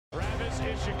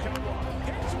Ishikawa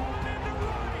hits one into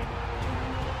right.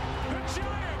 The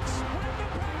Giants win the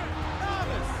pennant.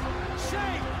 Thomas,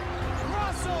 shake,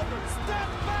 crossover, step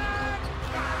back.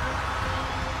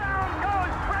 Down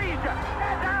goes Frazier.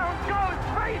 Down goes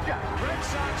Frazier. Red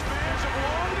Sox fans have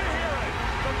longed to hear it.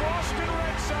 The Boston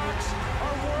Red Sox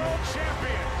are world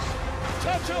champions.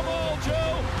 Touch 'em all,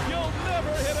 Joe. You'll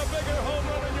never hit a bigger home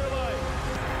run in your life.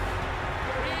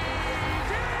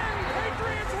 He's in.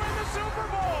 Patriots win the Super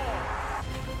Bowl.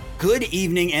 Good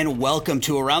evening and welcome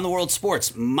to Around the World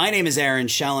Sports. My name is Aaron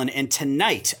Shellen, and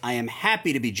tonight I am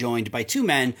happy to be joined by two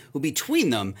men who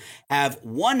between them have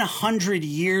 100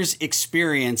 years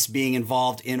experience being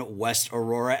involved in West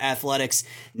Aurora athletics,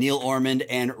 Neil Ormond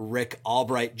and Rick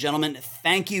Albright. Gentlemen,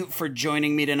 thank you for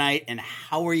joining me tonight, and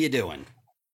how are you doing?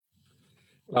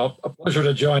 Well, a pleasure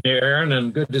to join you, Aaron,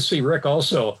 and good to see Rick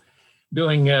also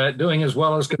doing as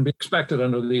well as can be expected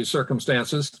under these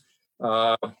circumstances.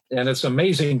 And it's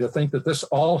amazing to think that this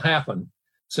all happened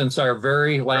since our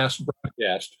very last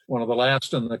broadcast, one of the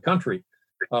last in the country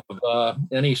of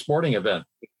any sporting event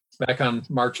back on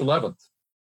March 11th.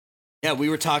 Yeah, we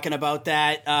were talking about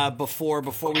that before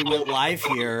we went live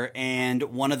here, and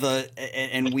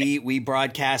we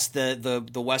broadcast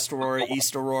the West Aurora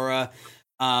East Aurora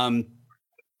a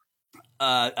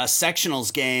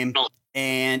sectionals game,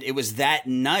 and it was that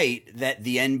night that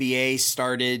the NBA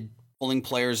started pulling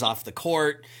players off the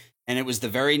court, and it was the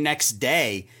very next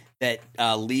day that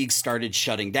leagues started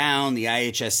shutting down. The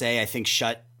IHSA, I think,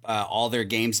 shut all their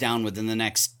games down within the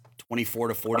next 24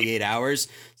 to 48 hours.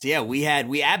 So yeah, we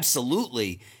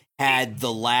absolutely had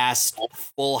the last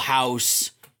full house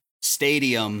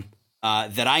stadium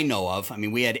that I know of. I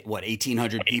mean, we had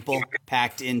 1,800 people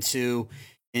packed into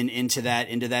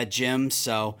that gym.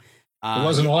 So there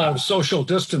wasn't a lot of social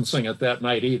distancing at that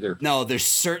night either. No, there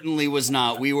certainly was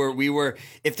not. We were,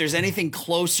 if there's anything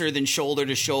closer than shoulder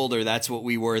to shoulder, that's what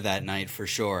we were that night for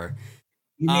sure.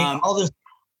 You mean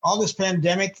all this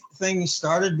pandemic thing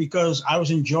started because I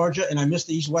was in Georgia and I missed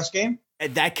the East-West game?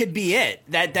 That could be it.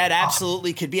 That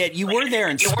absolutely could be it. You were there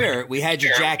in spirit. We had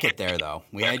your jacket there, though.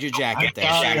 We had your jacket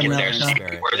there. You were there in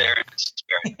spirit.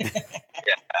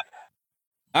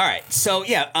 All right. So,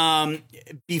 yeah,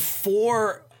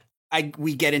 before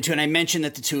we get into it, and I mentioned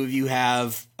that the two of you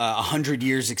have 100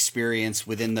 years experience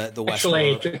within the West.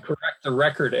 Actually, to correct the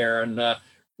record, Aaron,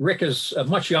 Rick is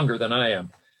much younger than I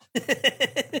am.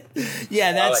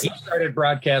 Yeah, he started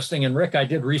broadcasting, and Rick, I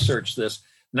did research this.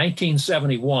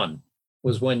 1971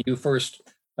 was when you first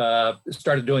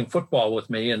started doing football with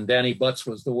me, and Danny Butts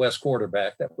was the West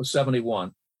quarterback. That was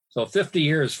 71. So 50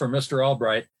 years for Mr.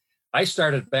 Albright. I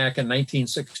started back in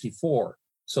 1964.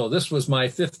 So this was my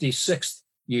 56th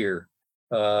year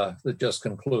that just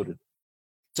concluded.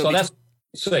 So that's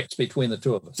 6 between the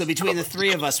two of us. So between the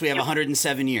three of us, we have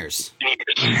 107 years.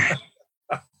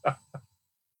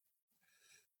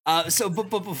 But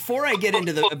before I get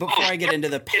into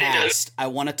the past, I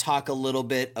want to talk a little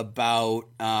bit about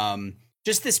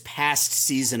just this past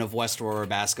season of West Aurora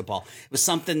basketball. It was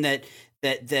something that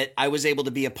I was able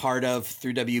to be a part of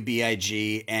through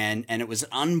WBIG, and it was an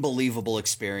unbelievable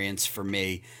experience for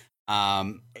me.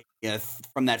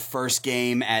 From that first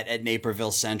game at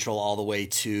Naperville Central all the way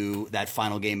to that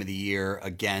final game of the year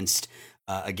against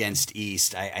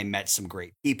East, I met some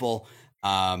great people.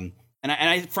 And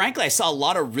I frankly, I saw a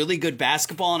lot of really good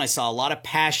basketball, and I saw a lot of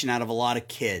passion out of a lot of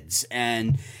kids.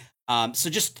 And so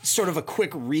just sort of a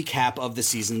quick recap of the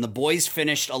season. The boys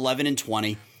finished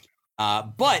 11-20,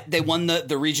 but they won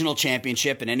the regional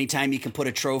championship. And anytime you can put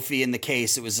a trophy in the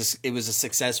case, it was a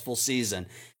successful season.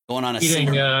 Going on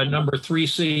a number 3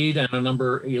 seed and a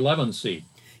number 11 seed.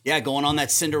 Yeah, going on that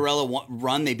Cinderella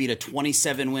run, they beat a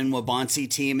 27-win Waubonsee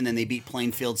team, and then they beat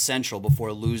Plainfield Central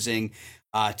before losing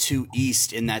to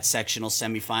East in that sectional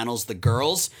semifinals. The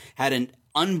girls had an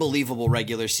unbelievable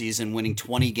regular season, winning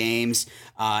 20 games,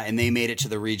 and they made it to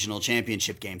the regional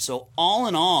championship game. So all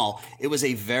in all, it was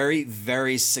a very,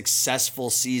 very successful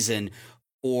season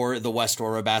for the West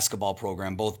Aurora basketball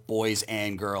program, both boys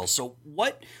and girls. So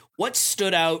what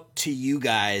stood out to you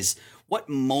guys? What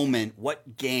moment,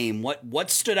 what game, what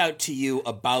stood out to you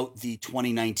about the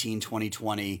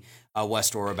 2019-2020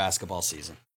 West Aurora basketball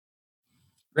season?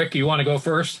 Rick, you want to go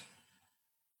first?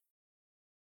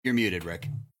 You're muted, Rick.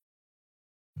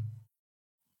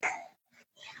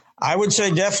 I would say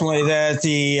definitely that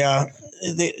the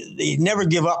never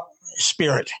give up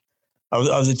spirit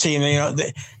of the team.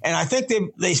 And I think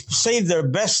they saved their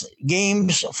best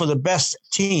games for the best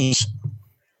teams.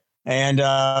 And,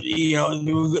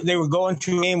 they were going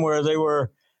to a game where they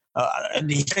were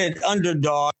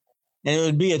underdog, and it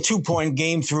would be a 2-point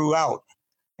game throughout.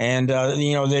 And,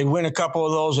 they win a couple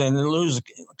of those and lose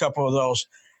a couple of those.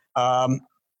 I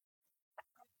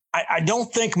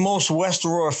don't think most West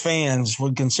Aurora fans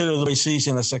would consider the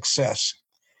season a success.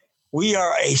 We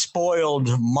are a spoiled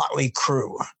motley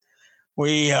crew.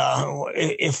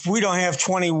 If we don't have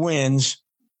 20 wins,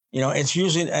 it's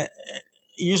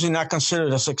usually not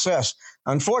considered a success.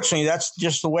 Unfortunately, that's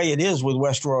just the way it is with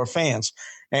West Aurora fans.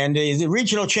 And the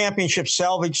regional championship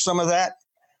salvaged some of that.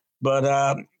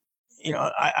 But,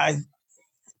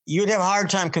 you'd have a hard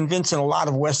time convincing a lot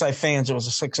of Westside fans it was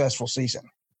a successful season.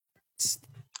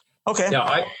 Okay.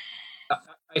 Yeah,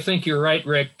 I think you're right,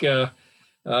 Rick.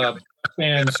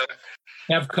 Fans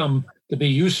have come to be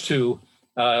used to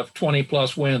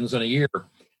 20-plus wins in a year.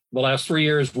 The last 3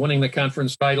 years, winning the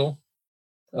conference title,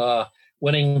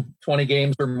 winning 20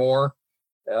 games or more.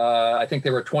 I think they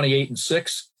were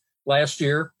 28-6 last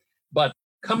year. But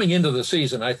coming into the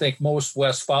season, I think most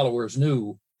West followers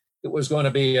knew it was going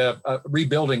to be a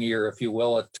rebuilding year, if you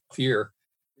will, a tough year,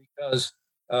 because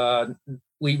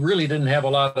we really didn't have a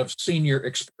lot of senior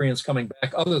experience coming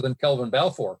back other than Kelvin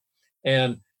Balfour.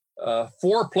 And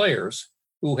 4 players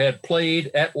who had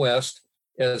played at West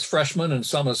as freshmen and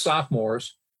some as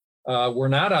sophomores were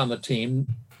not on the team,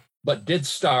 but did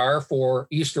star for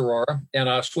East Aurora and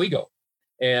Oswego.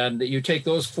 And you take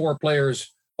those 4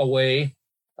 players away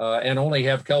and only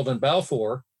have Kelvin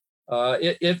Balfour,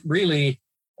 it really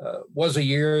was a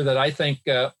year that I think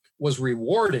was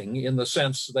rewarding in the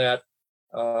sense that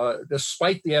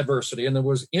despite the adversity, and there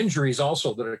was injuries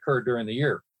also that occurred during the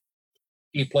year,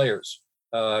 key players.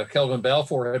 Kelvin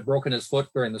Balfour had broken his foot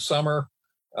during the summer.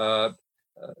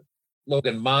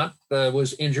 Logan Mott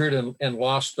was injured and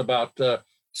lost about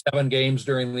 7 games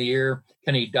during the year.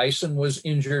 Kenny Dyson was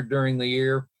injured during the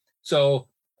year. So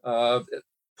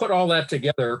put all that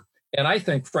together, and I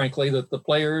think, frankly, that the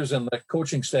players and the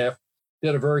coaching staff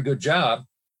did a very good job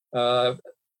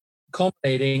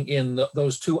culminating in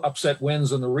those 2 upset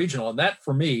wins in the regional. And that,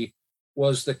 for me,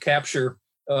 was the captured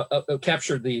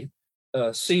the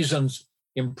season's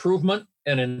improvement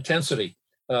and intensity,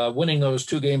 winning those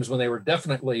 2 games when they were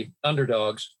definitely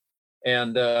underdogs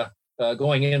and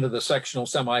going into the sectional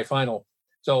semifinal.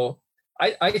 So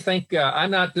I think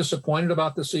I'm not disappointed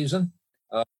about the season.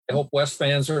 I hope West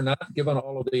fans are not, given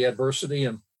all of the adversity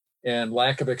and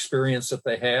lack of experience that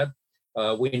they had.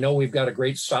 We know we've got a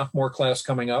great sophomore class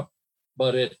coming up,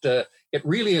 but it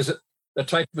really is the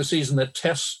type of a season that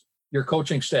tests your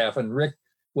coaching staff. And Rick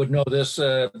would know this,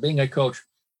 being a coach.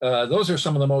 Those are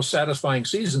some of the most satisfying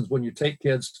seasons when you take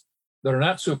kids that are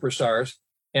not superstars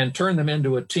and turn them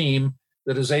into a team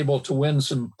that is able to win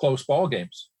some close ball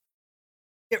games.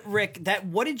 Yeah, Rick,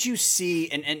 what did you see?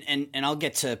 And I'll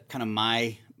get to kind of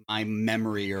my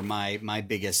memory or my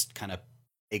biggest kind of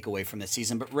takeaway from the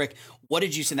season. But Rick, what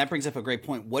did you see? And that brings up a great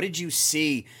point. What did you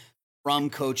see from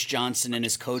Coach Johnson and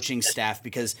his coaching staff?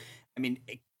 Because, I mean,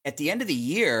 at the end of the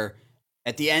year,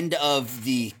 at the end of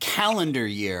the calendar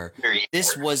year,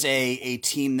 this was a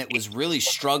team that was really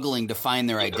struggling to find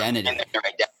their identity.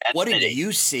 What did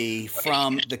you see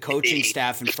from the coaching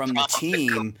staff and from the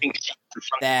team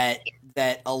that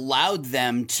allowed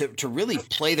them to really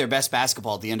play their best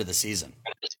basketball at the end of the season?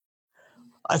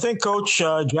 I think Coach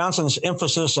Johnson's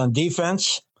emphasis on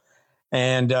defense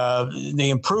and the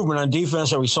improvement on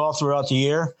defense that we saw throughout the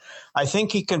year, I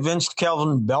think he convinced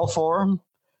Kelvin Balfour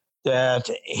that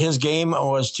his game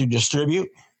was to distribute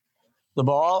the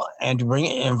ball and to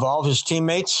involve his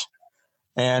teammates.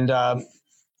 And,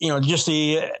 just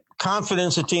the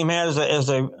confidence the team has as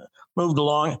they moved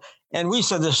along. And we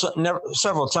said this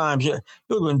several times, it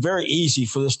would have been very easy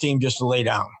for this team just to lay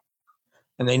down.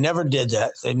 And they never did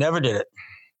that. They never did it.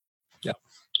 Yeah.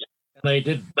 And they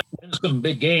did win some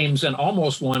big games and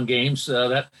almost won games.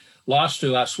 That loss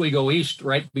to Oswego East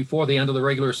right before the end of the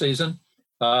regular season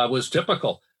was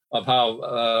typical of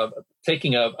how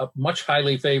taking a much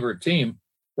highly favored team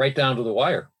right down to the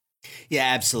wire. Yeah,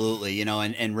 absolutely.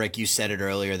 And Rick, you said it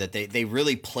earlier that they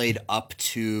really played up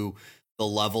to the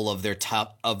level of their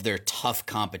tough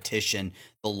competition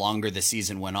the longer the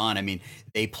season went on. I mean,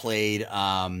 they played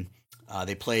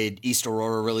East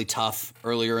Aurora really tough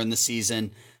earlier in the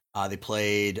season. They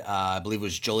played, I believe it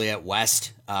was Joliet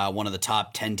West, one of the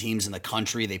top 10 teams in the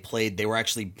country. They were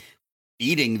actually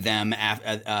beating them at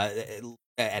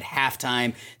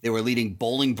halftime. They were leading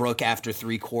Bolingbrook after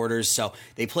 3 quarters. So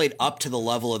they played up to the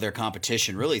level of their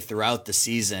competition really throughout the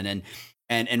season.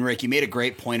 And Rick, you made a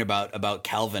great point about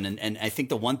Kelvin. And I think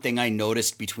the one thing I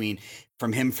noticed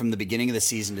from the beginning of the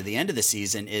season to the end of the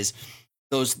season is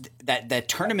that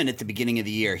tournament at the beginning of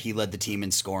the year. He led the team in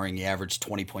scoring. He averaged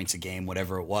 20 points a game,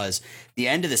 whatever it was. The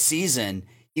end of the season,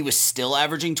 he was still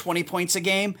averaging 20 points a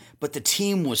game, but the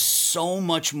team was so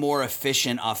much more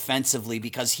efficient offensively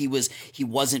because he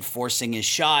wasn't forcing his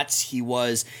shots. He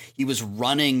was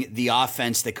running the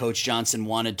offense that Coach Johnson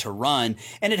wanted to run,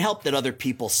 and it helped that other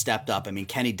people stepped up. I mean,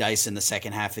 Kenny Dyson the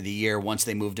second half of the year, once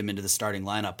they moved him into the starting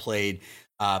lineup, played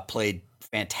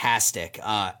fantastic.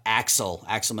 Axel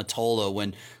Matola,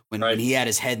 when he had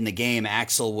his head in the game,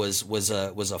 Axel was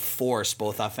a force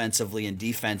both offensively and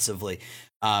defensively.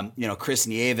 Chris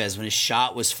Nieves, when his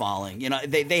shot was falling,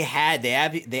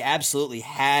 they absolutely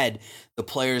had the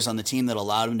players on the team that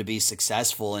allowed him to be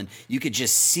successful. And you could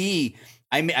just see,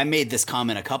 I made this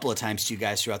comment a couple of times to you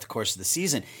guys throughout the course of the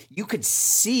season. You could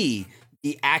see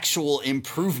the actual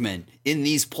improvement in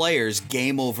these players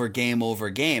game over game over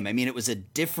game. I mean, it was a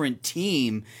different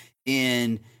team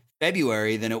in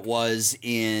February than it was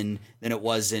in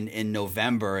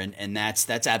November, and that's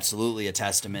absolutely a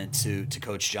testament to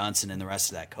Coach Johnson and the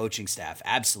rest of that coaching staff.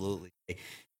 Absolutely.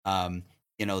 The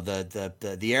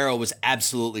arrow was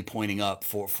absolutely pointing up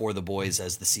for the boys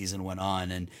as the season went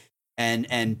on,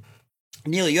 and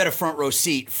Neil, you had a front row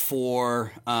seat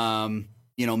for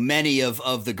many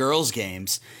of the girls'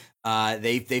 games.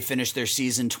 They finished their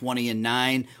season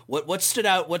 20-9. What stood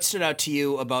out to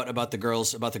you about the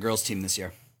girls team this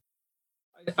year?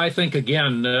 I think,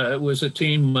 again, it was a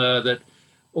team that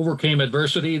overcame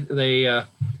adversity. They had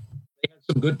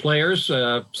some good players.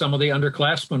 Some of the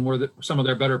underclassmen were some of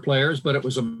their better players, but it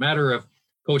was a matter of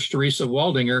Coach Teresa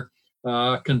Waldinger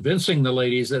convincing the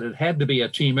ladies that it had to be a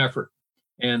team effort.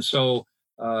 And so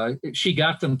she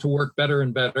got them to work better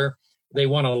and better. They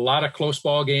won a lot of close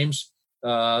ball games,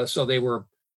 so they were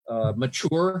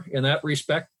mature in that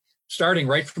respect, starting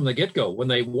right from the get-go when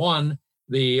they won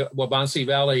the Wabansie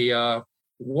Valley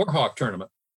Warhawk tournament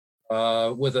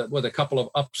with a couple of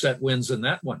upset wins in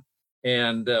that one,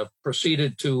 and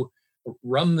proceeded to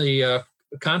run the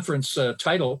conference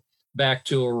title back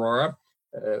to Aurora.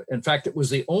 In fact, it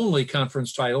was the only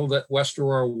conference title that West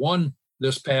Aurora won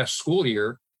this past school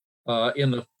year in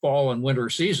the fall and winter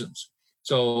seasons.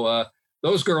 So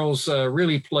those girls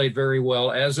really played very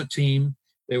well as a team.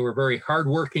 They were a very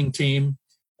hardworking team.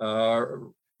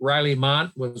 Riley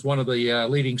Mont was one of the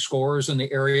leading scorers in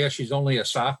the area. She's only a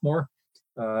sophomore,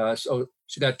 so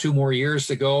she got 2 more years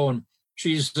to go, and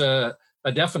she's a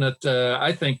definite,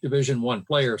 I think, Division I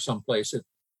player someplace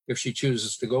if she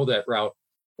chooses to go that route.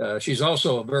 She's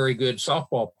also a very good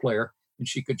softball player, and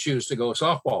she could choose to go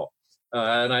softball.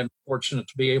 And I'm fortunate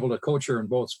to be able to coach her in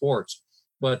both sports.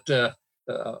 But a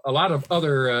lot of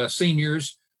other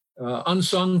seniors,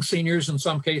 unsung seniors in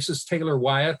some cases. Taylor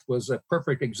Wyatt was a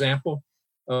perfect example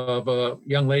of a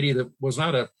young lady that was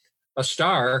not a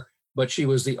star, but she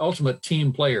was the ultimate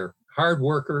team player, hard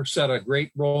worker, set a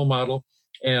great role model.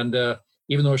 And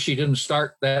even though she didn't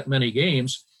start that many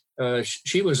games,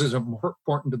 she was as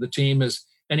important to the team as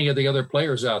any of the other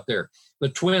players out there. The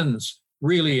twins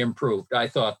really improved, I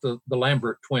thought, the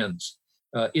Lambert twins,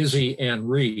 Izzy and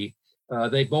Ree.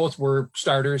 They both were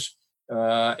starters,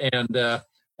 and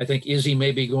I think Izzy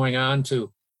may be going on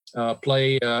to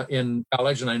play in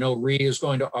college, and I know Ree is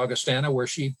going to Augustana, where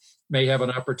she may have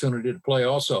an opportunity to play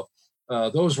also.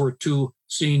 Those were 2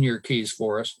 senior keys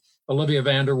for us. Olivia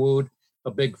Vanderwood,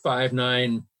 a big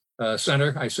 5'9"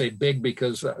 center. I say big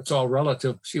because it's all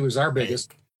relative. She was our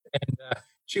biggest, and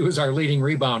she was our leading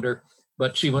rebounder,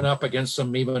 but she went up against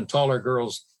some even taller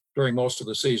girls during most of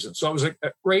the season. So it was a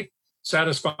great,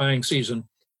 satisfying season,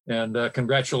 and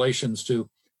congratulations to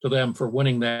them for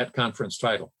winning that conference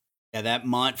title. Yeah, that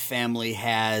Mont family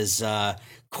has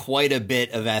quite a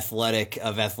bit of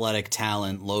athletic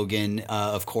talent. Logan,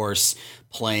 of course,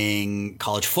 playing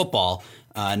college football,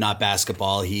 not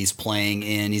basketball. He's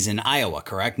in Iowa,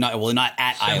 correct? Not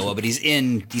at Iowa, but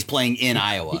he's playing in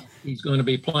Iowa. He's going to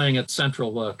be playing at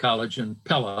Central College in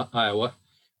Pella, Iowa,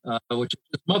 which is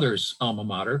his mother's alma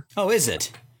mater. Oh, is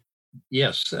it?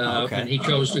 Yes. Okay. And he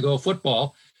chose to go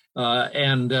football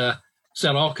and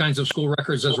set all kinds of school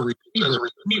records as a receiver,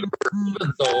 even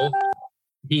though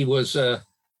he was a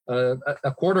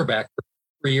quarterback for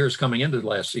 3 years coming into the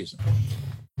last season.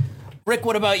 Rick,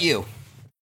 what about you?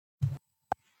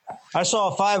 I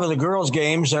saw 5 of the girls'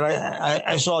 games that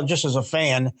I saw just as a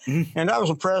fan, and I was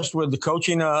impressed with the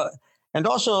coaching. And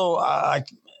also,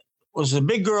 was the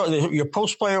big girl, your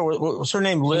post player, what's her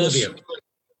name? Liz?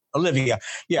 Olivia.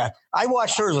 Yeah. I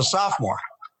watched her as a sophomore,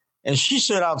 and she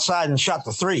stood outside and shot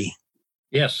the 3.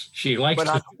 Yes, she likes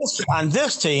But on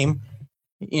this team,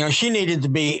 she needed to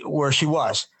be where she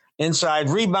was, inside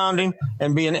rebounding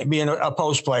and being a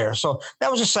post player. So that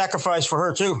was a sacrifice for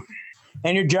her too.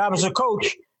 And your job as a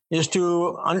coach is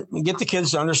to get the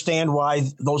kids to understand why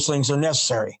those things are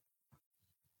necessary.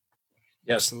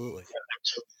 Yes. Absolutely.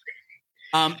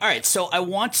 All right, so I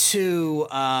want to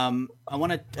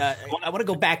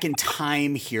go back in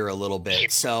time here a little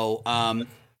bit. So,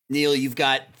 Neil, you've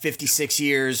got 56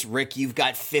 years. Rick, you've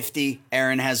got 50.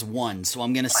 Aaron has 1. So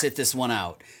I'm going to sit this one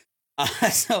out.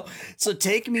 So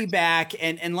take me back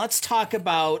and let's talk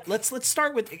about let's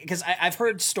start with, because I've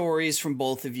heard stories from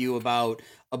both of you about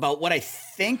what I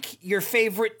think your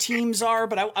favorite teams are,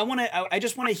 but I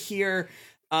just want to hear,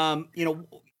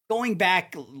 going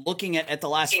back, looking at the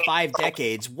last 5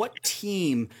 decades, what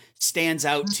team stands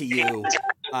out to you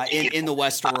in the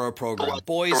West Aurora program?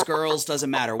 Boys, girls, doesn't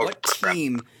matter. What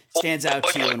team stands out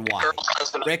to you and why?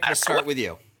 Rick, we'll start with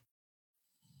you.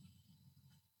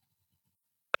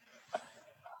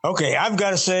 Okay, I've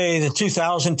got to say the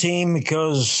 2000 team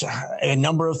because a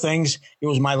number of things. It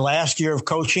was my last year of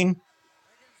coaching.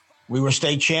 We were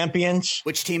state champions.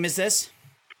 Which team is this?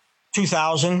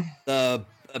 2000. The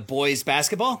boys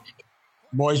basketball?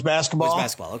 Boys basketball. Boys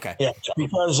basketball, okay. Yeah,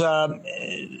 because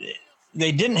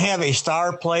they didn't have a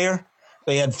star player.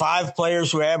 They had 5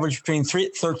 players who averaged between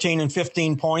 13 and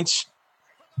 15 points.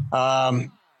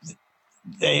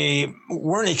 They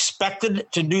weren't expected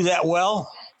to do that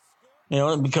well,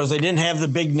 because they didn't have the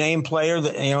big name player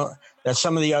that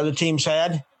some of the other teams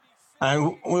had.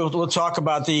 And we'll talk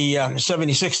about the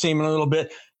 76 team in a little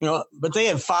bit, but they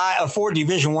had 4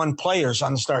 Division I players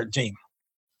on the starting team.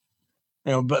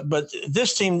 But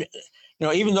this team,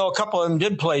 even though a couple of them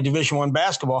did play Division I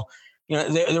basketball,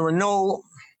 there were no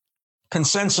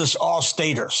consensus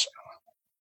all-staters.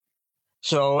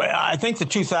 So I think the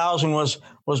 2000 was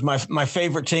my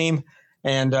favorite team,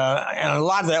 and a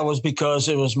lot of that was because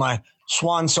it was my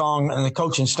swan song and the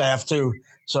coaching staff too.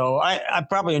 So I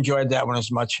probably enjoyed that one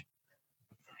as much.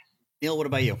 Neil, what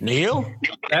about you? Neil?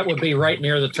 That would be right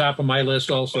near the top of my list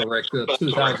also, Rick. The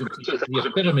 2000, the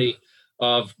epitome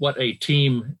of what a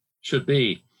team should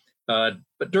be. But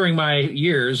during my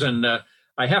years, and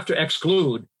I have to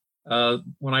exclude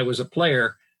when I was a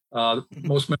player,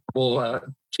 most memorable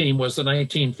team was the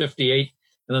 1958,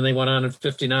 and then they went on in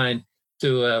 59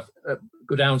 to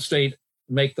go downstate,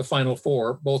 make the Final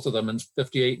Four, both of them in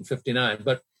 58 and 59.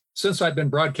 But since I've been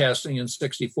broadcasting in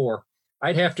 64,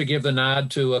 I'd have to give the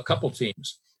nod to a couple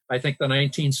teams. I think the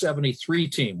 1973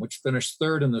 team, which finished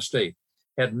 3rd in the state,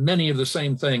 had many of the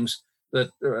same things that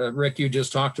Rick, you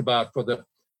just talked about for the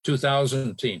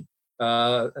 2000 team.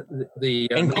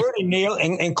 Including Neil,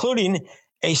 including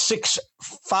a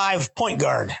 6'5" point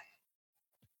guard.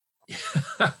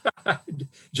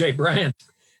 Jay Bryant.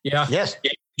 Yeah. Yes.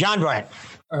 John Bryant.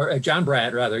 Or John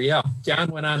Bryant, rather. Yeah.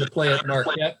 John went on to play at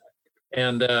Marquette,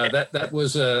 and that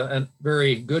was a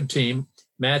very good team.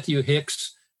 Matthew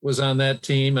Hicks was on that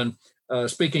team. And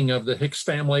speaking of the Hicks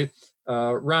family,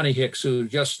 Ronnie Hicks, who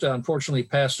just unfortunately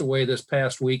passed away this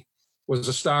past week, was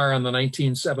a star on the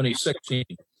 1976 team.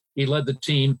 He led the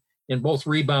team in both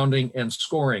rebounding and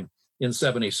scoring in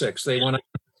 76. They went on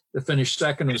to finish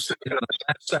second on a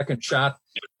second shot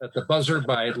at the buzzer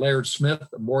by Laird Smith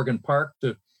of Morgan Park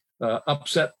to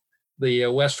upset the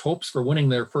West Hopes for winning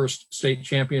their first state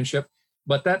championship.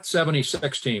 But that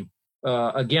 76 team,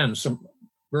 again, some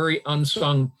very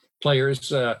unsung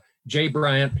players. Jay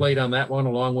Bryant played on that one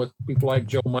along with people like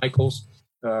Joe Michaels,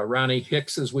 Ronnie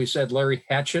Hicks, as we said. Larry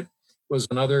Hatchett was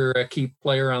another key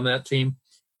player on that team.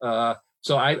 So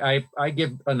I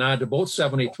give a nod to both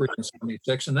 73 and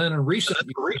 76. And then in recent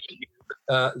years,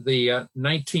 the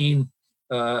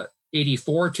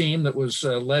 1984 team that was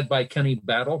led by Kenny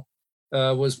Battle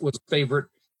was a favorite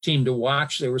team to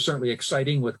watch. They were certainly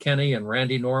exciting with Kenny and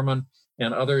Randy Norman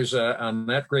and others on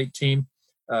that great team.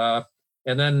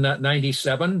 And then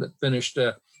 97 that finished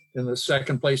in the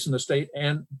second place in the state.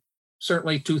 And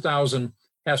certainly 2000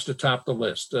 has to top the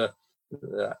list. The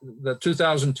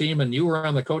 2000 team, and you were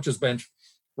on the coach's bench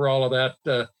for all of that,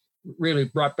 really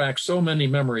brought back so many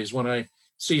memories when I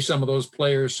see some of those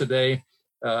players today.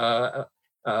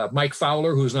 Mike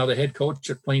Fowler, who's now the head coach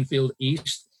at Plainfield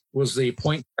East, was the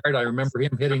point guard. I remember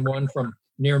him hitting one from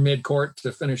near midcourt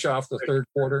to finish off the third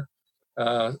quarter.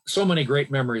 So many great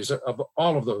memories of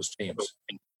all of those teams.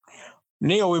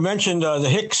 Neil, we mentioned the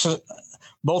Hicks,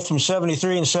 both from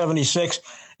 73 and 76.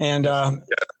 And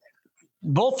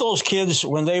both those kids,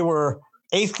 when they were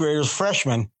 8th graders,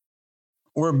 freshmen,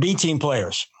 were B team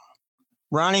players,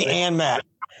 Ronnie and Matt,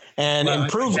 and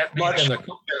improved much. And the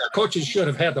coaches should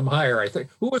have had them higher, I think.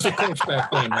 Who was the coach back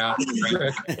then now?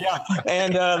 Yeah,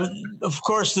 and of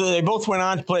course, they both went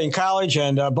on to play in college,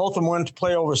 and both of them went to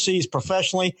play overseas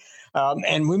professionally.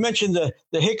 And we mentioned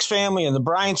the Hicks family and the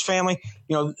Bryant's family.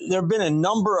 There have been a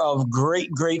number of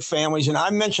great families. And I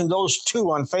mentioned those two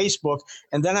on Facebook.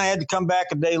 And then I had to come back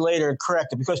a day later and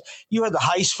correct it because you had the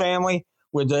Heiss family,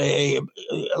 with a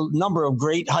number of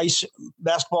great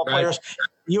basketball players.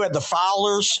 You had the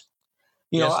Fowlers,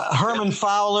 Herman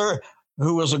Fowler,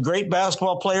 who was a great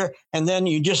basketball player. And then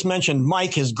you just mentioned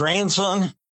Mike, his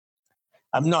grandson.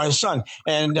 No, his son.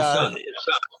 And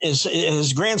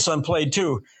his grandson played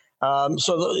too.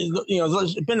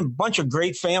 There's been a bunch of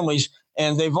great families,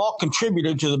 and they've all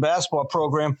contributed to the basketball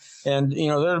program, and,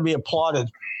 they're to be applauded.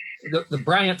 The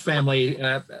Bryant family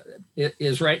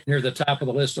is right near the top of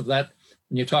the list of that.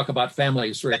 When you talk about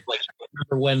families, Rick,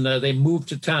 remember when they moved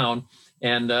to town,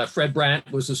 and Fred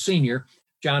Bryant was a senior,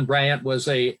 John Bryant was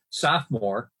a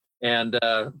sophomore, and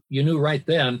you knew right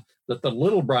then that the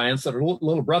little Bryants, that are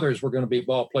little brothers, were going to be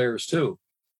ball players too.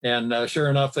 And sure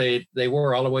enough, they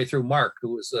were all the way through Mark,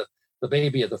 who was the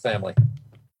baby of the family.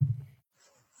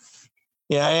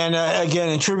 Yeah, and again,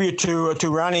 in tribute to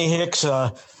Ronnie Hicks,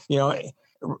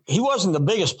 he wasn't the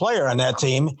biggest player on that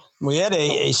team. We had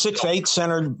a 6'8"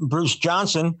 center, Bruce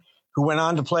Johnson, who went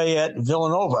on to play at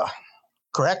Villanova,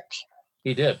 correct?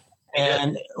 He did.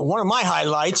 And one of my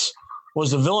highlights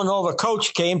was the Villanova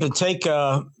coach came to take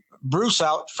Bruce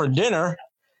out for dinner,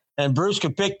 and Bruce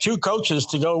could pick 2 coaches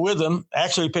to go with him.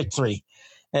 Actually, he picked 3.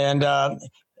 And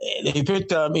he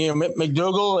picked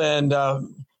McDougal and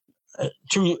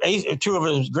two of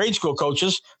his grade school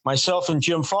coaches, myself and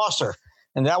Jim Foster.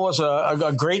 And that was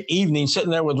a great evening sitting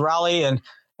there with Raleigh and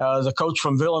the coach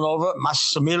from Villanova,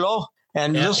 Massimilo,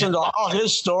 and listen to all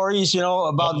his stories,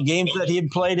 about games that he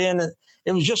had played in.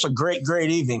 It was just a great,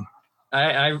 great evening.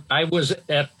 I was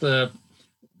at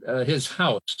his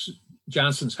house,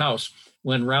 Johnson's house,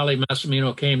 when Raleigh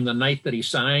Massimino came the night that he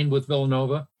signed with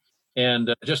Villanova.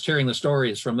 And just hearing the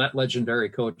stories from that legendary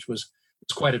coach was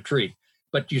quite a treat.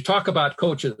 But you talk about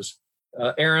coaches,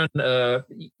 Aaron,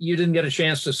 you didn't get a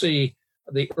chance to see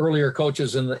the earlier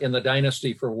coaches in the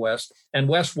dynasty for West. And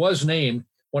West was named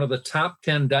one of the top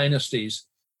 10 dynasties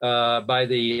by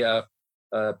the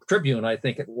Tribune, I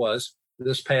think it was,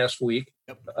 this past week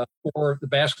for the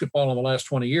basketball in the last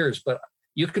 20 years. But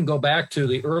you can go back to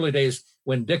the early days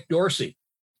when Dick Dorsey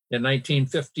in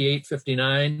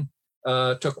 1958-59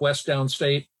 took West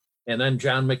downstate, and then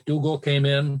John McDougal came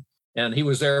in, and he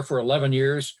was there for 11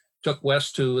 years, took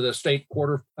West to the state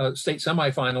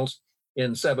semifinals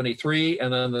in 73,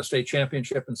 and then the state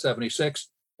championship in 76.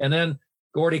 And then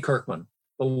Gordy Kirkman,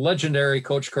 the legendary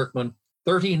Coach Kirkman,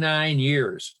 39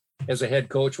 years as a head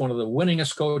coach, one of the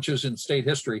winningest coaches in state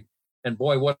history. And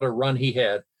boy, what a run he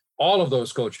had. All of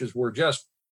those coaches were just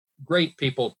great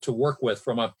people to work with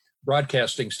from a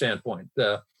broadcasting standpoint,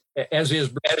 as is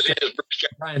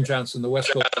Brian Johnson, the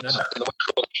West Coast now.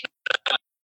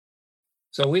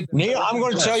 So Neil, I'm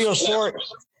going to tell you a story.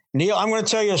 Neil, I'm going to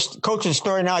tell you a coaching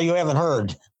story now you haven't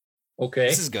heard. Okay.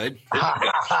 This is good.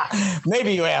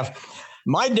 Maybe you have.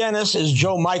 My dentist is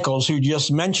Joe Michaels, who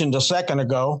just mentioned a second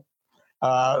ago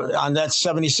on that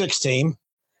 76 team.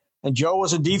 And Joe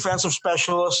was a defensive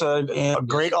specialist, a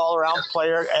great all-around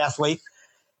player, athlete.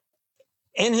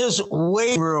 In his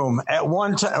weight room at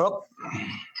one time.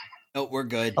 No, we're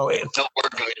good. We're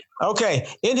good. Okay.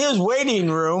 In his waiting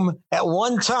room at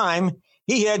one time,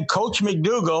 he had Coach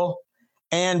McDougal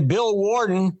and Bill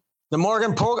Warden, the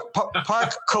Morgan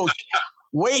Park coach,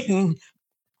 waiting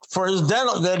for his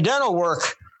dental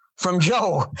work from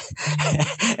Joe.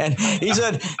 And he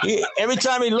said every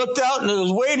time he looked out into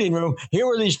his waiting room, here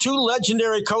were these 2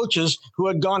 legendary coaches who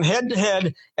had gone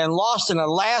head-to-head and lost in a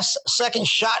last-second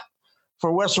shot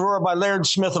for West Aurora by Laird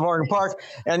Smith of Morgan Park.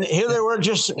 And here they were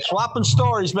just swapping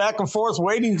stories back and forth,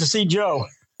 waiting to see Joe.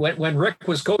 When Rick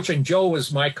was coaching, Joe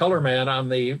was my color man on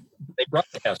the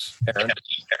broadcast, Aaron.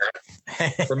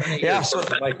 For many years, so,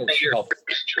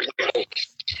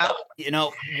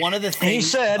 one of the things he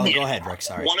said. Oh, go ahead, Rick.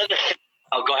 Sorry. Go ahead.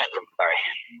 Sorry.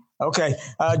 Okay,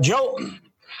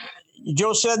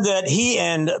 Joe said that he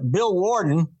and Bill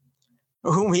Warden,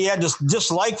 whom he had this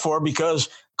dislike for because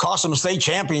cost him a state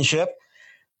championship,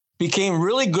 became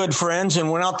really good friends and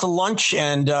went out to lunch.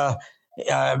 And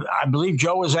I believe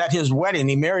Joe was at his wedding.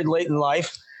 He married late in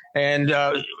life, and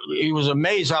he was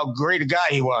amazed how great a guy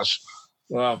he was.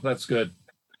 Wow, that's good.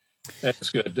 That's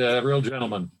good. Real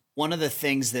gentleman. One of the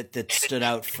things that stood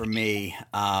out for me,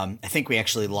 I think we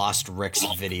actually lost Rick's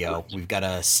video. We've got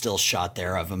a still shot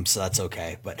there of him, so that's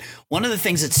okay. But one of the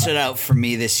things that stood out for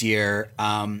me this year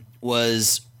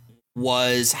was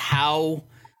how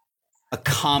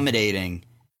accommodating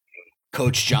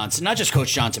Coach Johnson, not just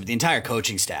Coach Johnson, but the entire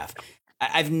coaching staff.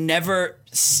 I've never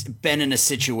been in a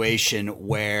situation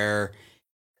where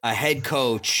a head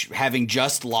coach, having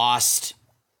just lost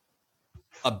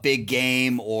a big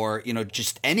game or,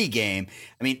 just any game,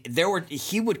 I mean,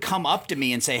 he would come up to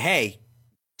me and say, "Hey,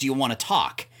 do you want to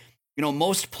talk?" You know,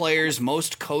 most players,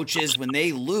 most coaches, when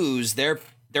they lose, they're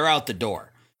out the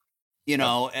door. You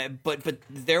know, but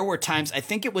there were times, I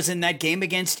think it was in that game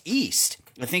against East.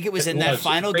 I think it was in that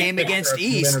final game against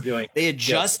East. They had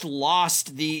just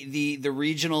lost the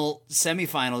regional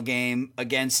semifinal game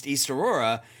against East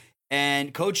Aurora,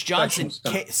 and Coach Johnson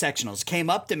sectionals came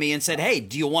up to me and said, "Hey,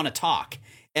 do you want to talk?"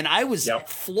 And I was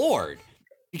floored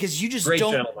because you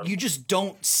just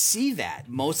don't see that.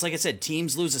 Most, like I said,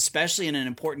 teams lose, especially in an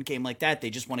important game like that. They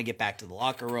just want to get back to the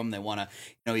locker room. They want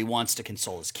to, he wants to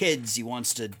console his kids. He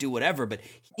wants to do whatever, but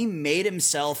he made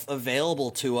himself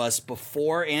available to us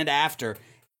before and after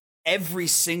every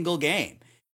single game.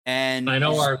 And I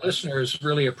know our listeners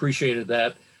really appreciated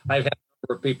that. I've had a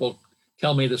number of people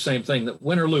tell me the same thing, that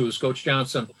win or lose, Coach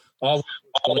Johnson always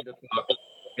willing to talk.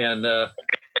 And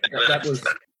that was,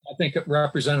 I think,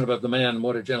 representative of the man and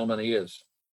what a gentleman he is.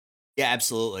 Yeah,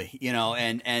 absolutely.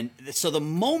 And so the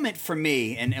moment for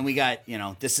me, and we got,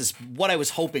 this is what I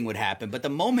was hoping would happen, but the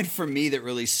moment for me that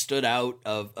really stood out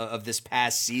of this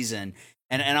past season,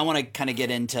 and I want to kind of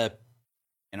get into,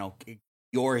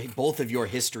 both of your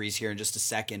histories here in just a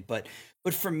second, but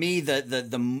for me,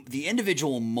 the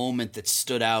individual moment that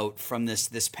stood out from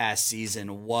this past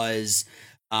season was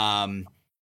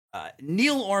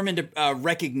Neil Ormond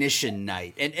recognition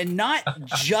night, and not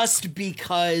just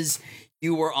because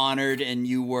you were honored and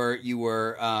you were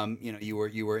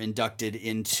inducted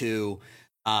into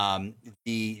the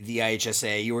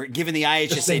IHSA. You were given the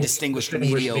IHSA Distinguished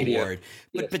Media Award.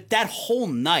 But that whole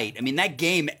night, I mean, that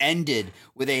game ended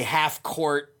with a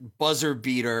half-court buzzer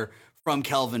beater from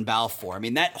Kelvin Balfour. I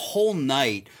mean, that whole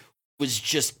night was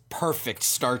just perfect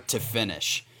start to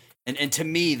finish. And to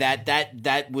me,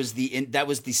 that was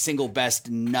the single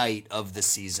best night of the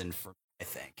season for me, I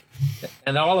think.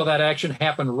 And all of that action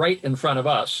happened right in front of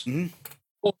us.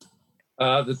 Mm-hmm.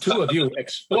 The two of you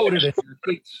exploded in your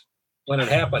seats when it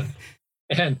happened.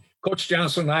 And Coach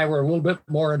Johnson and I were a little bit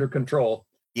more under control.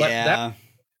 But that,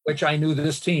 which I knew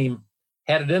this team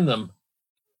had it in them,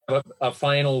 a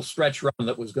final stretch run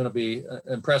that was going to be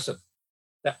impressive.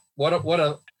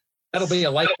 That'll be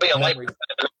a lifetime memory.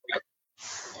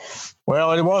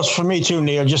 Well, it was for me too,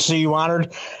 Neil, just to see you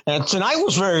honored. And tonight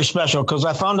was very special because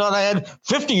I found out I had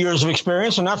 50 years of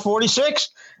experience and not 46.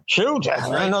 Shoot, that's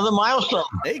right. Another milestone.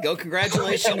 There you go.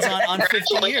 Congratulations on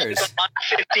 50 years.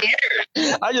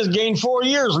 I just gained 4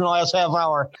 years in the last half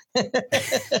hour.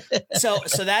 So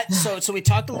we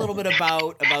talked a little bit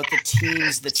about the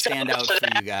teams that stand out for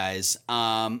you guys.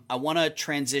 I want to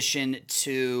transition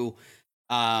to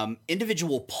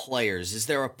individual players. Is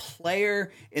there a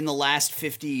player in the last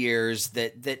 50 years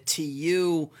that to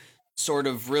you sort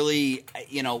of really,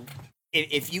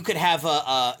 if you could have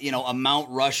a Mount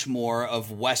Rushmore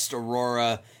of West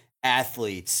Aurora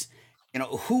athletes,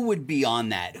 who would be on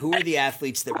that? Who are the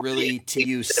athletes that really to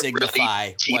you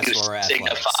signify West Aurora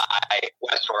athletics?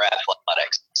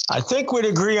 I think we'd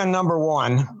agree on number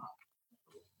one.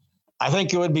 I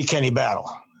think it would be Kenny Battle.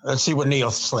 Let's see what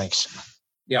Neil thinks.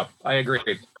 Yeah, I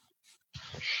agree.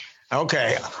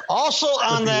 Okay. Also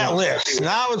on that list,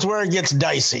 now is where it gets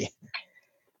dicey.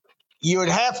 You would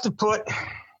have to put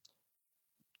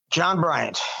John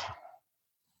Bryant,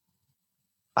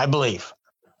 I believe.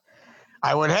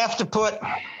 I would have to put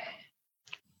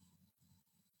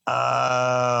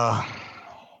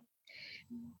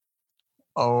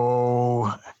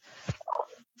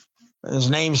his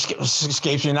name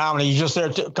escapes me now, and he's just there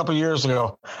a couple of years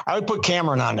ago. I would put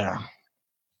Cameron on there.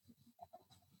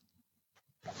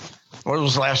 What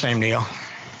was his last name, Neil?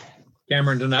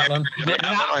 Cameron Denotland.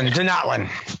 Denotland.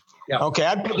 Yeah. Okay,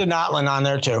 I'd put Denotland on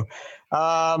there too.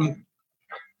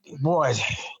 Boy,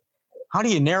 how do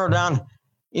you narrow down?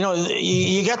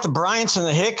 You got the Bryants and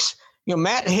the Hicks.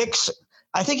 Matt Hicks,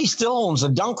 I think he still owns the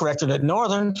dunk record at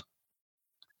Northern.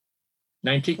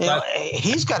 19.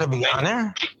 He's got to be on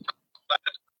there.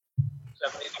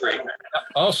 73.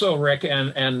 Also, Rick,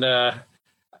 and I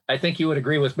think you would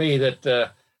agree with me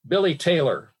that Billy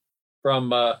Taylor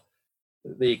from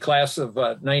the class of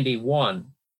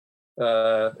 91,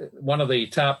 one of the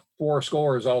top 4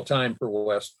 scorers all time for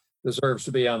West, deserves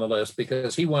to be on the list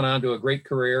because he went on to a great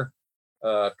career,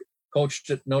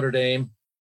 coached at Notre Dame,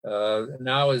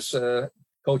 now is still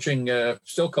coaching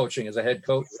as a head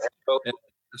coach and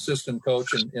assistant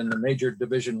coach in the major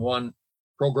Division I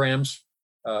programs.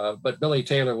 But Billy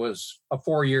Taylor was a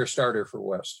 4-year starter for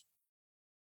West.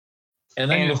 And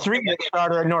then a 3-year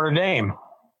starter at Notre Dame,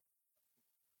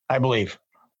 I believe.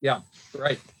 Yeah,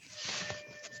 right.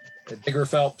 Digger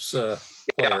Phelps player.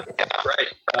 Yeah, right.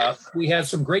 We had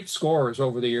some great scorers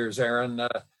over the years, Aaron.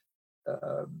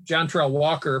 John Trell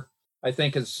Walker, I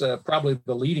think, is probably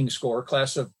the leading scorer,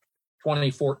 class of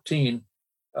 2014.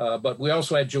 But we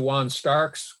also had Juwan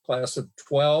Starks, class of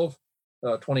 2012.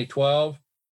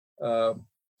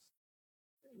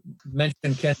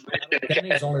 Mentioned Ken. Kenny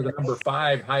is only the number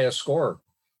 5 highest scorer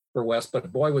for West,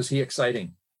 but boy, was he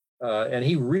exciting. And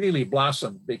he really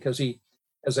blossomed because he,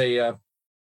 as a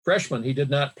freshman, he did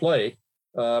not play.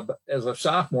 But as a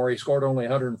sophomore, he scored only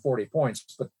 140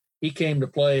 points. But he came to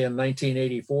play in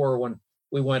 1984 when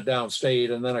we went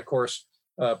downstate, and then, of course,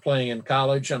 playing in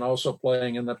college and also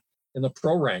playing in the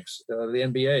pro ranks, the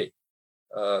NBA.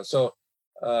 So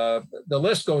the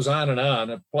list goes on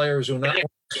of players who not only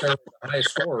started the highest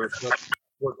scorers, but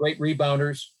were great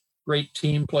rebounders, great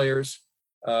team players.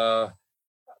 I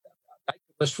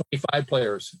could list 25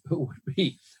 players who would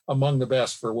be among the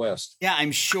best for West. Yeah,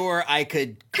 I'm sure I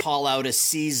could call out a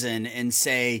season and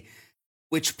say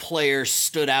which player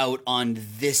stood out on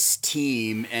this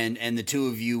team, and the two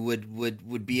of you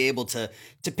would be able to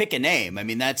pick a name. I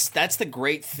mean, that's the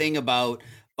great thing about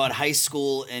high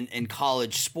school and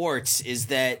college sports is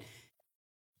that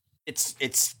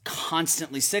it's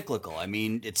constantly cyclical. I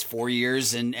mean, it's 4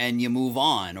 years and you move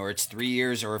on, or it's 3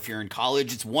 years, or if you're in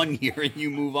college, it's 1 year and you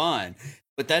move on.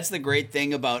 But that's the great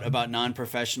thing about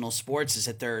non-professional sports is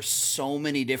that there are so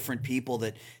many different people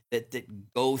that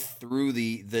go through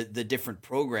the different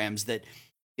programs that,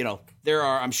 you know,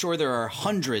 I'm sure there are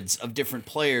hundreds of different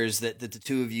players that the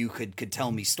two of you could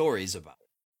tell me stories about.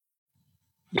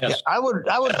 Yes. Yeah,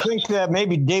 I would think that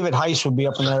maybe David Heiss would be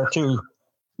up in there too,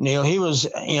 Neil. He was,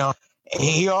 he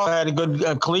also had a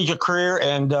good collegiate career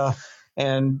and a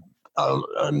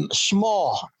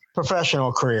small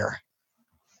professional career.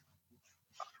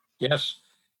 Yes.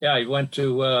 Yeah, he went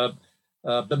to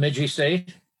Bemidji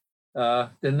State,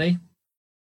 didn't he?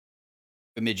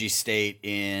 Bemidji State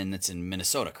that's in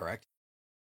Minnesota, correct?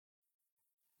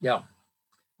 Yeah.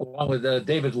 Along with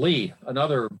David Lee,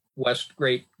 another West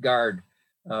great guard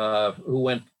who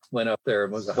went up there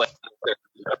and was a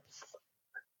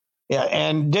Yeah,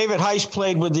 and David Heiss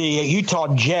played with the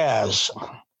Utah Jazz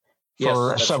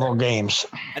for several games.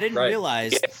 I didn't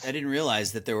realize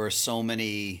that there were so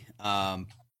many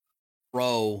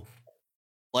pro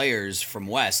players from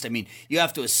West. I mean, you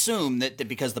have to assume that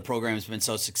because the program has been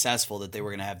so successful that they were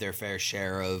going to have their fair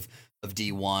share of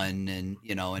D1 and,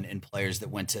 and players that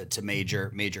went to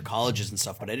major colleges and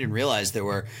stuff. But I didn't realize there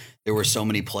were so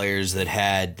many players that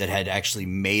had actually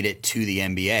made it to the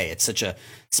NBA. It's such a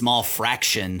small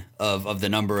fraction of the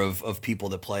number of people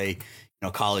that play,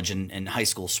 college and high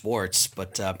school sports.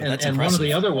 But that's impressive. One of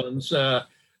the other ones,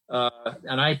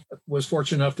 and I was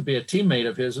fortunate enough to be a teammate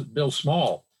of his, Bill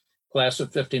Small, class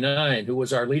of 59, who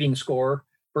was our leading scorer,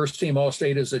 first team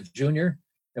All-State as a junior.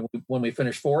 And when we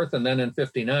finished 4th, and then in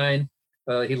 59,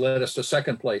 he led us to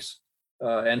 2nd place.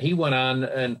 And he went on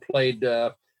and played.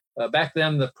 Back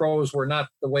then, the pros were not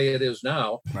the way it is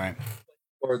now. Right.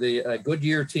 For the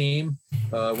Goodyear team,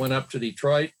 went up to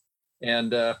Detroit,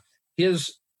 and he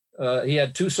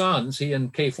had 2 sons. He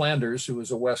and Kay Flanders, who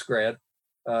was a West grad,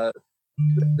 had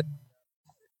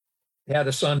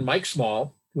a son, Mike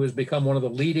Small, who has become one of the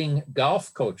leading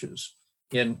golf coaches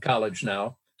in college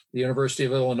now. The University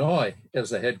of Illinois as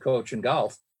the head coach in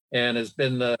golf, and has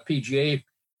been the PGA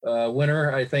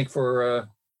winner, I think, for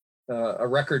a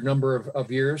record number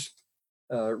of years.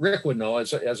 Rick would know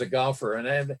as a golfer, and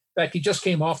in fact, he just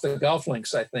came off the golf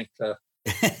links, I think, for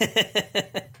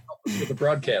the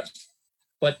broadcast.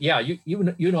 But yeah,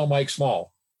 you know Mike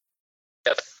Small.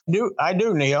 I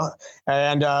do, Neil,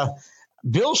 and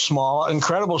Bill Small,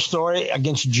 incredible story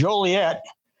against Joliet.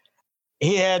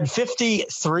 He had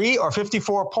 53 or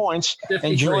 54 points, 53.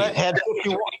 And Joliet had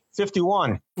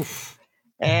 51.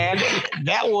 And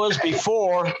that was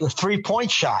before the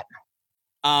 3-point shot.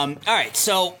 All right,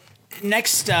 so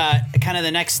next,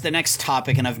 the next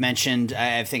topic, and I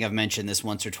think I've mentioned this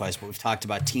once or twice, but we've talked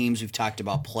about teams, we've talked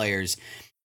about players.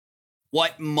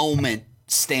 What moment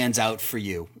stands out for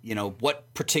you? What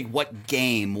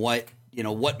game?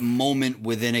 What moment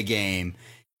within a game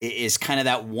is kind of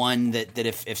that one that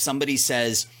if somebody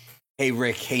says, "Hey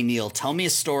Rick, hey Neil, tell me a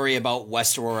story about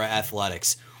West Aurora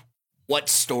athletics," what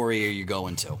story are you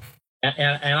going to?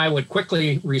 And I would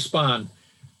quickly respond.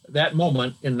 That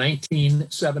moment in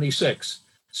 1976,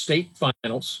 state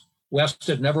finals. West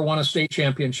had never won a state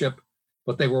championship,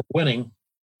 but they were winning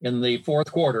in the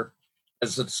 4th quarter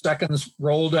as the seconds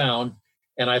rolled down.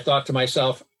 And I thought to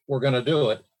myself, we're going to do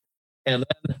it. And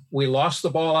then we lost the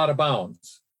ball out of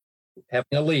bounds, having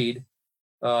a lead,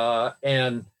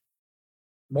 and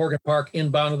Morgan Park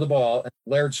inbounded the ball, and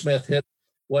Laird Smith hit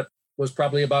what was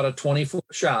probably about a 20-foot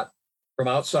shot from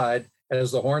outside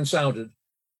as the horn sounded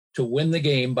to win the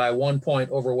game by 1 point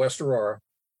over West Aurora.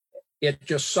 it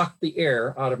just sucked the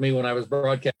air out of me when I was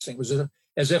broadcasting. It was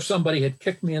as if somebody had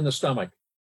kicked me in the stomach.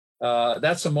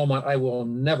 That's a moment I will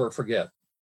never forget.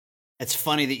 It's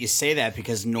funny that you say that,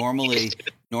 because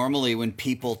normally when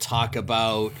people talk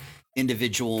about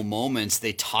individual moments,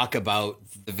 they talk about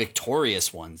the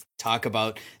victorious ones, talk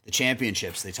about the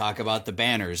championships, they talk about the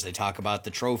banners, they talk about the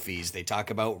trophies, they talk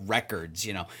about records.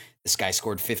 You know, this guy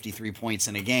scored 53 points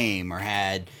in a game or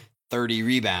had 30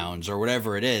 rebounds or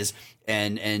whatever it is.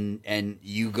 And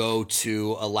you go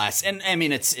to a last, and I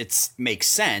mean, it's makes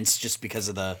sense just because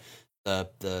of the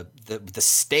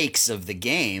stakes of the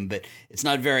game, but it's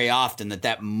not very often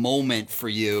that moment for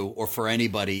you or for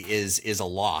anybody is a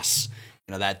loss.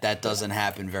 You know, that doesn't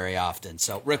happen very often.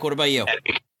 So, Rick, what about you?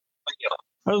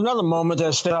 There's another moment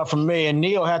that stood out for me, and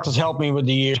Neil had to help me with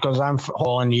the years because I'm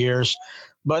hauling years.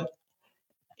 But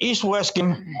East-West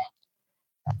game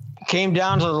came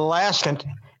down to the last,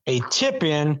 a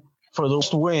tip-in for the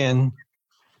win.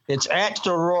 It's at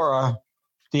Aurora.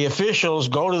 The officials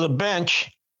go to the bench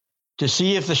to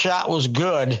see if the shot was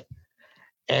good,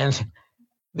 and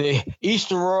the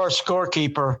East Aurora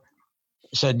scorekeeper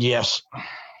said yes.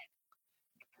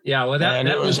 Yeah, well,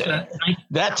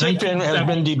 that tip-in has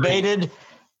been debated. It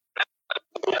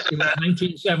was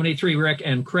 1973, Rick,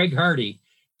 and Craig Hardy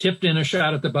tipped in a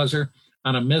shot at the buzzer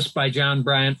on a miss by John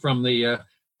Bryant from the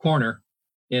corner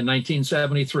in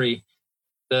 1973.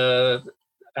 I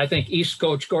think East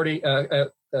coach Ernie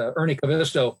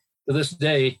Cavisto to this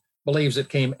day believes it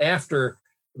came after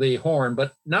the horn.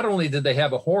 But not only did they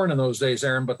have a horn in those days,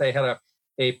 Aaron, but they had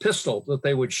a pistol that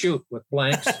they would shoot with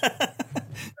blanks.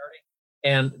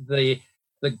 And the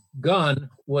gun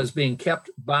was being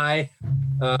kept by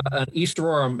an East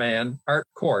Aurora man, Art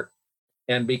Court.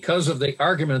 And because of the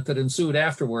argument that ensued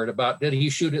afterward about did he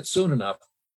shoot it soon enough,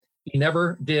 he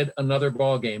never did another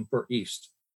ball game for East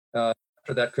after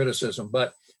that criticism.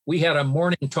 But we had a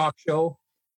morning talk show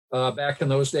back in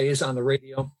those days on the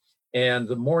radio. And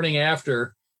the morning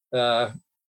after, Coach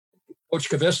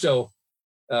Cavisto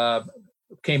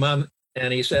came on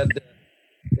and he said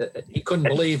he couldn't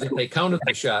believe that they counted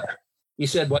the shot. He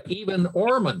said, well, even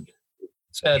Ormond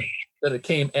said that it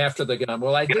came after the gun.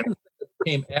 Well, I didn't think it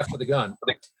came after the gun.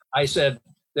 I said,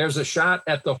 there's a shot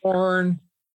at the horn.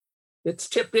 It's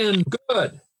tipped in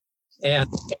good. And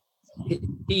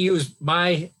he used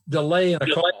my delay in a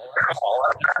call.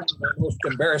 One of the most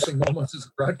embarrassing moments as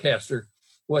a broadcaster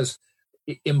was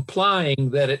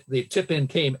implying that the tip-in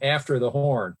came after the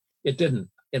horn. It didn't,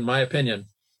 in my opinion.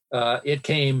 It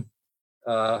came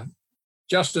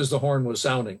just as the horn was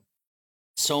sounding.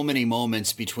 So many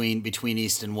moments between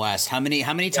East and West. How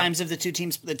many times have the two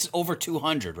teams? It's over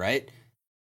 200, right?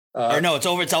 Or no, it's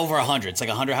over 100. It's like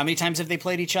 100. How many times have they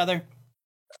played each other?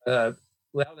 Well,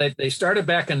 they started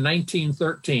back in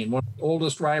 1913, one of the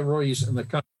oldest rivalries in the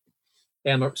country,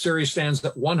 and the series stands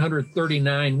at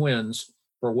 139 wins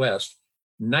for West,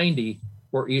 90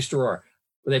 for East Aurora.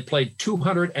 They played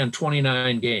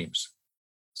 229 games.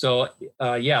 So,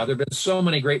 there have been so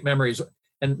many great memories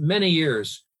and many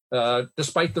years.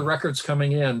 Despite the records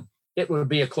coming in, it would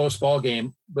be a close ball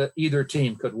game, but either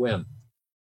team could win.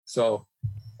 So,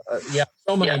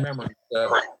 so many memories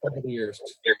over the years.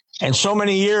 And so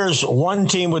many years, one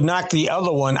team would knock the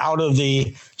other one out of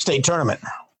the state tournament.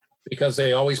 Because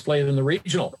they always played in the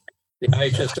regional. The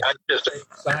IHS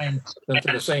signed them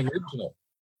to the same regional.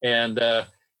 And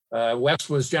West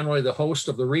was generally the host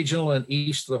of the regional and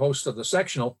East the host of the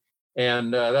sectional.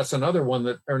 And that's another one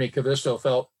that Ernie Cavisto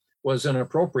felt was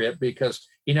inappropriate because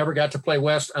he never got to play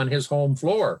West on his home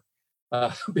floor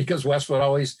because West would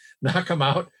always knock him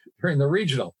out during the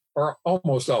regional, or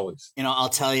almost always. You know, I'll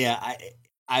tell you,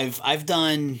 I've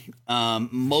done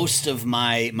most of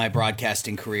my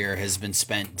broadcasting career has been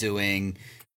spent doing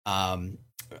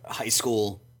high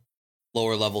school,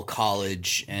 lower level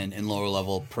college, and lower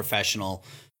level professional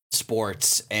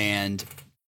sports, and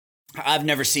I've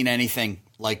never seen anything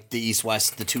like the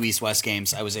two East-West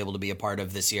games I was able to be a part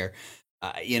of this year.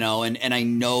 And I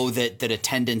know that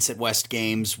attendance at West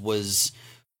games was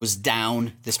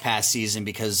down this past season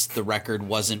because the record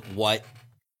wasn't what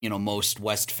most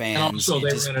West fans. And also,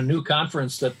 they were in a new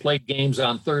conference that played games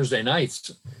on Thursday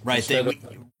nights. Right.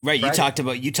 You talked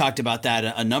about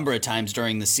that a number of times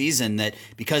during the season, that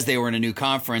because they were in a new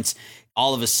conference,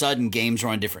 all of a sudden games were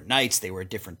on different nights. They were at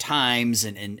different times,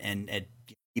 and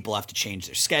people have to change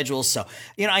their schedules. So,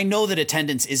 I know that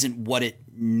attendance isn't what it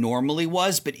normally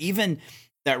was, but even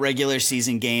that regular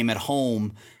season game at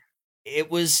home,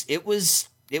 it was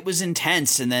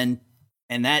intense. And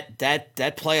that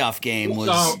playoff game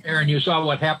was. Aaron, you saw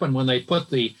what happened when they put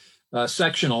the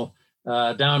sectional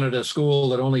down at a school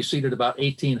that only seated about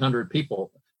 1,800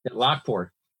 people at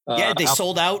Lockport. Yeah, they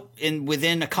sold out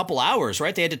within a couple hours,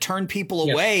 right? They had to turn people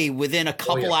away within a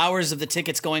couple hours of the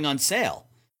tickets going on sale.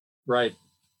 Right.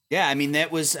 Yeah, I mean,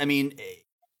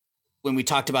 when we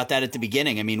talked about that at the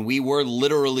beginning, I mean, we were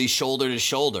literally shoulder to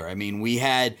shoulder. I mean, we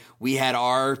had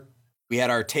our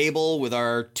table with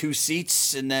our 2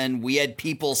 seats, and then we had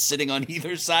people sitting on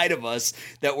either side of us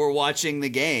that were watching the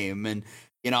game. And,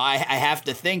 I have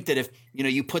to think that if,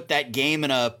 you put that game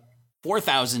in a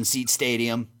 4,000 seat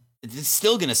stadium, it's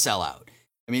still going to sell out.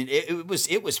 I mean, it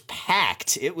was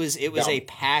packed. It was a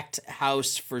packed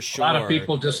house for sure. A lot of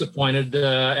people disappointed,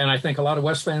 and I think a lot of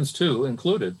West fans too,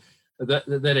 included, that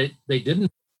they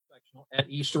didn't at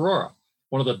East Aurora,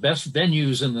 one of the best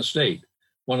venues in the state,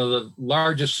 one of the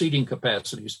largest seating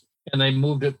capacities, and they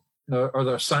moved it or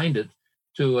they assigned it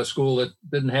to a school that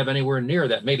didn't have anywhere near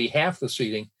that, maybe half the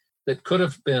seating that could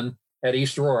have been at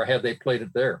East Aurora had they played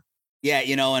it there. Yeah,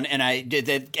 and I did,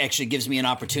 that actually gives me an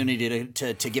opportunity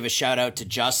to give a shout out to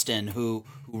Justin, who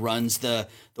runs the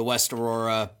West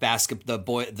Aurora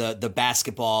the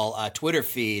basketball Twitter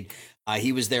feed.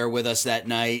 He was there with us that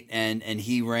night, and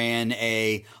he ran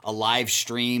a live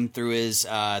stream through his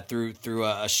through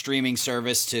a streaming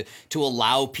service to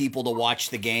allow people to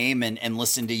watch the game and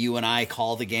listen to you and I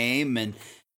call the game. And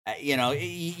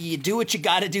you do what you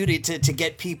got to do to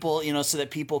get people, so that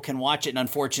people can watch it. And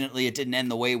unfortunately, it didn't end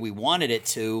the way we wanted it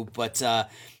to. But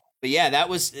yeah, that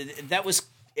was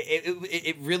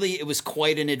it really, it was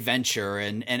quite an adventure.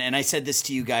 And I said this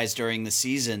to you guys during the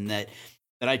season that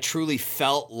I truly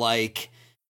felt like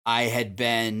I had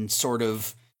been sort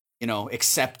of,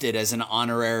 accepted as an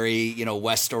honorary,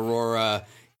 West Aurora,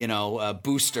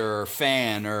 booster or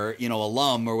fan or,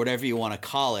 alum or whatever you want to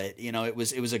call it. It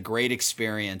was a great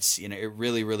experience. It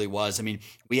really, really was. I mean,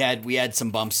 we had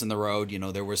some bumps in the road.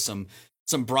 There were some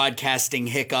broadcasting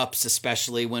hiccups,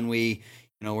 especially when we,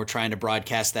 we're trying to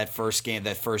broadcast that first game,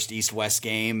 that first East-West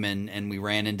game. And we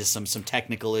ran into some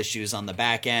technical issues on the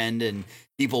back end, and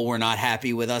people were not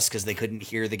happy with us because they couldn't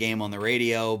hear the game on the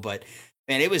radio. But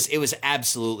man, it was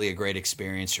absolutely a great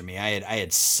experience for me. I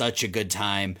had such a good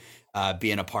time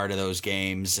being a part of those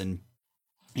games, and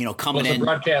coming in. As a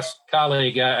broadcast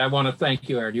colleague, I want to thank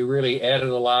you, Aaron. You really added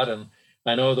a lot, and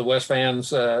I know the West fans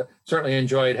certainly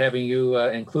enjoyed having you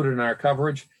included in our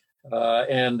coverage.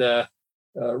 And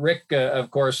Rick,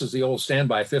 of course, is the old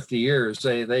standby, 50 years.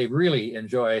 They really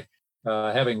enjoy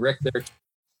having Rick there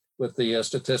with the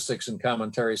statistics and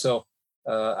commentary. So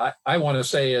I want to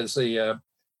say, as the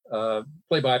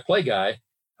play-by-play guy,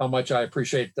 how much I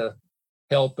appreciate the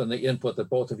help and the input that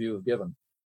both of you have given.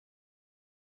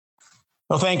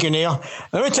 Well, thank you, Neil.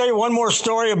 Let me tell you one more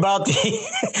story about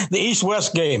the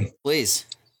East-West game. Please.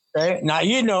 Okay. Now,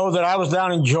 that I was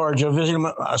down in Georgia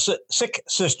visiting a sick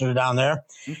sister down there,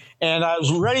 and I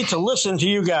was ready to listen to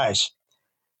you guys.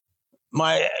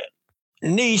 My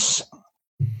niece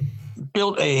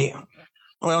built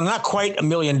not quite $1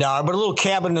 million, but a little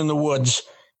cabin in the woods,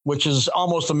 which is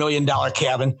almost $1 million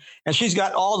cabin, and she's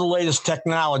got all the latest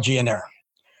technology in there.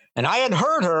 And I had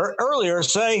heard her earlier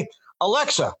say,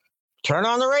 "Alexa, turn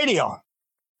on the radio."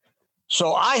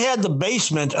 So I had the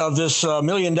basement of this $1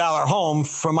 million home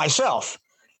for myself.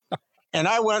 And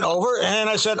I went over and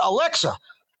I said, "Alexa,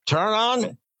 turn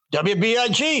on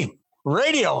WBIG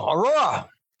radio, Aurora."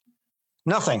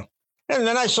 Nothing. And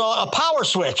then I saw a power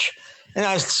switch, and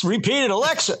I repeated,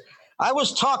 "Alexa." I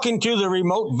was talking to the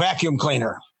remote vacuum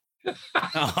cleaner.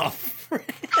 Oh.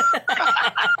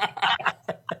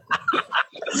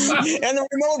 And the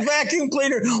remote vacuum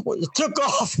cleaner took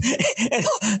off, and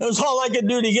it was all I could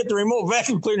do to get the remote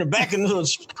vacuum cleaner back into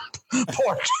its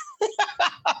port.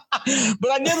 But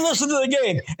I did listen to the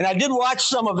game, and I did watch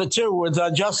some of it too with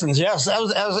Justin's. Yes, that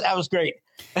was great.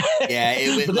 Yeah,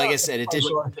 it was, like I said, it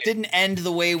didn't end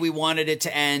the way we wanted it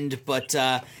to end, but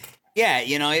yeah,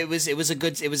 it was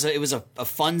a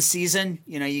fun season.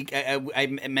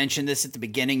 I mentioned this at the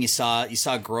beginning. You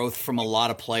saw growth from a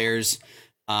lot of players.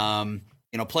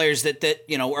 Players that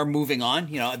are moving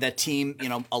on. That team.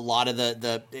 A lot of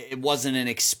it wasn't an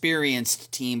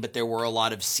experienced team, but there were a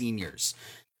lot of seniors.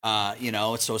 So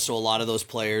a lot of those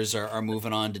players are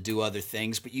moving on to do other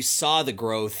things. But you saw the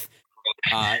growth.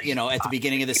 At the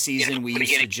beginning of the season, we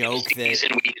used to joke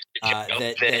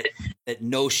that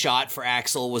no shot for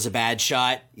Axel was a bad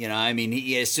shot.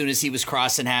 As soon as he was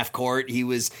crossing half court, he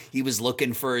was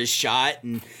looking for his shot,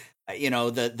 and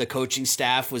the coaching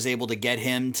staff was able to get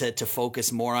him to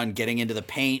focus more on getting into the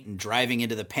paint and driving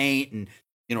into the paint. And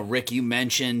Rick, you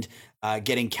mentioned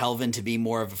getting Kelvin to be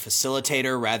more of a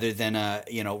facilitator rather than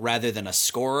a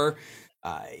scorer.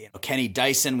 Kenny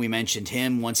Dyson, we mentioned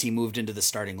him. Once he moved into the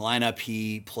starting lineup,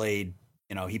 he played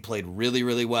he played really,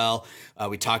 really well.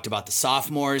 We talked about the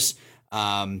sophomores.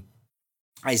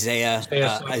 Isaiah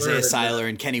Seiler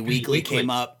and Kenny Weekly came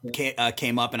up,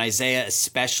 and Isaiah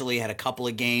especially had a couple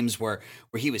of games where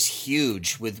he was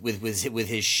huge with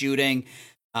his shooting.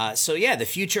 So yeah, the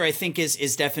future I think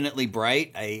is definitely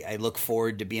bright. I look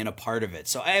forward to being a part of it.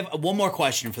 So I have one more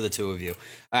question for the two of you.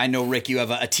 I know, Rick, you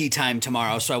have a tea time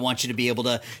tomorrow, so I want you to be able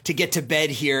to get to bed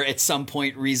here at some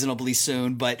point reasonably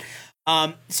soon. But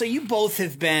so you both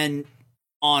have been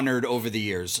honored over the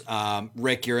years.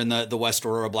 Rick, you're in the West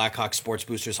Aurora Blackhawks Sports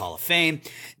Boosters Hall of Fame.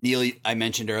 Neil, I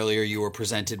mentioned earlier you were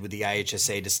presented with the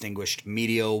IHSA Distinguished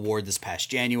Media Award this past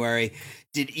January.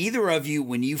 Did either of you,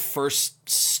 when you first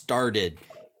started,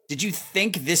 did you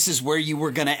think this is where you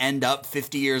were going to end up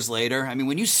 50 years later? I mean,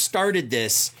 when you started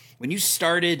this, when you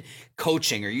started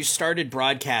coaching or you started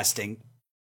broadcasting,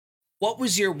 what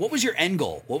was your end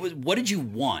goal? What did you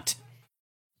want?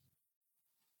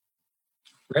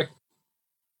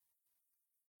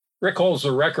 Rick holds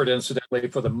the record, incidentally,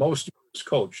 for the most years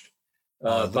coached.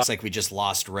 It looks like we just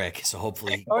lost Rick, so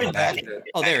hopefully he's back.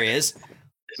 Oh, there he is.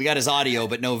 We got his audio,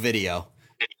 but no video.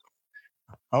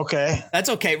 Okay. That's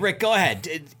okay. Rick, go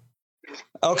ahead.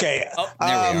 Okay. Oh,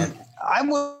 there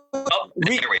we are.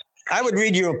 I would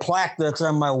read you a plaque that's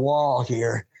on my wall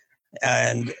here,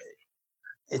 and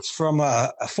it's from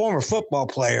a former football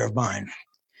player of mine,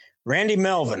 Randy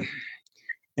Melvin.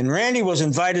 And Randy was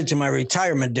invited to my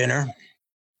retirement dinner,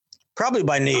 probably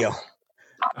by Neil,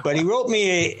 but he wrote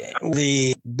me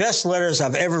the best letters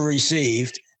I've ever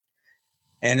received,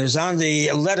 and it was on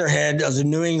the letterhead of the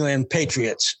New England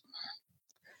Patriots.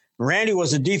 Randy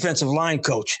was a defensive line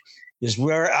coach. Is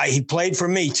where he played for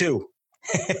me too,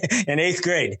 in 8th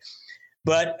grade.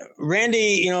 But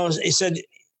Randy, he said,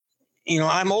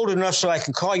 I'm old enough so I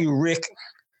can call you Rick.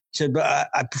 He said, but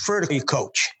I prefer to be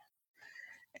coach.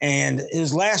 And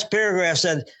his last paragraph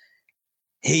said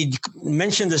he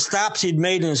mentioned the stops he'd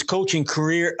made in his coaching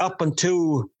career up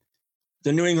until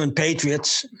the New England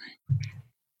Patriots,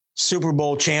 Super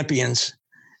Bowl champions.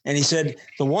 And he said,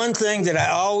 the one thing that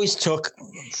I always took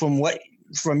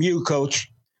from you, Coach,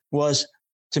 was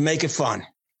to make it fun.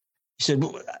 He said,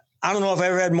 I don't know if I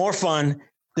ever had more fun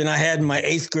than I had in my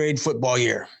 8th grade football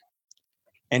year.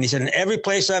 And he said, in every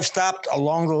place I've stopped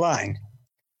along the line,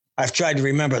 I've tried to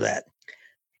remember that.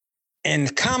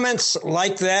 And comments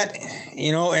like that,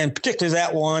 and particularly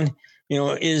that one,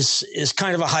 is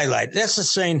kind of a highlight. That's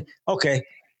just saying, okay,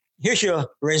 here's your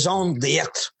raison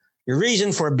d'être, your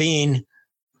reason for being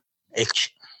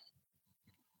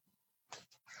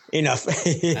enough.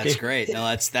 That's great. No,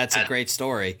 that's a great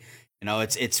story.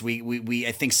 We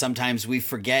I think sometimes we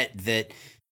forget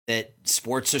that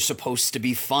sports are supposed to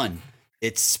be fun.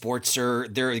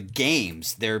 They're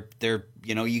games. They're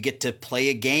you get to play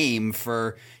a game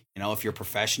for, if you're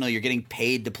professional, you're getting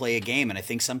paid to play a game. And I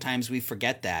think sometimes we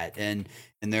forget that. And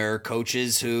there are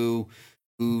coaches who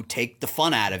take the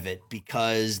fun out of it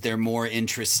because they're more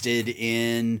interested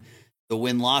in the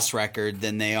win-loss record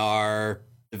than they are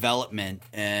development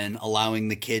and allowing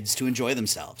the kids to enjoy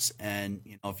themselves. And,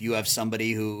 if you have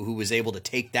somebody who was able to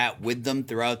take that with them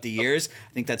throughout the years,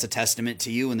 I think that's a testament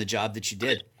to you and the job that you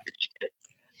did.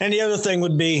 And the other thing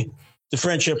would be the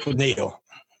friendship with Neil.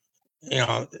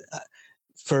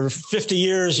 For 50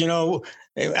 years, I don't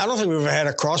think we've ever had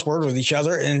a crossword with each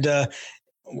other. And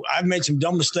I've made some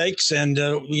dumb mistakes, and,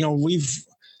 we've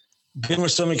been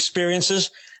with some experiences,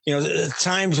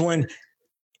 times when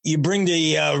you bring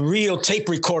the reel tape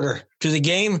recorder to the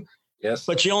game, yes,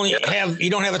 but you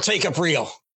don't have a take-up reel.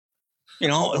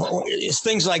 It's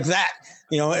things like that.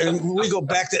 And we go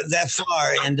back that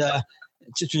far, and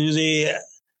to the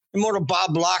immortal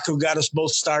Bob Block, who got us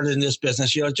both started in this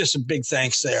business. Just a big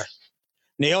thanks there.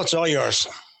 Neil, it's all yours.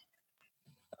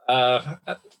 I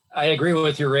agree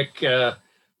with you, Rick. The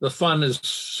fun is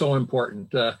so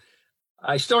important.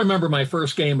 I still remember my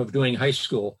first game of doing high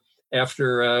school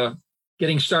after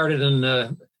getting started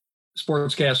in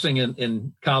sportscasting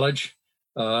in college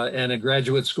and in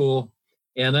graduate school,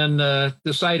 and then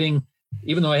deciding,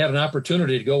 even though I had an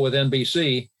opportunity to go with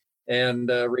NBC and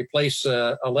replace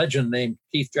a legend named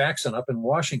Keith Jackson up in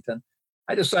Washington,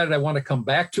 I decided I want to come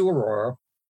back to Aurora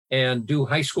and do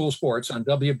high school sports on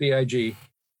WBIG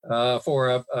for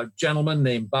a gentleman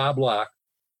named Bob Locke.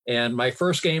 And my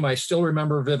first game, I still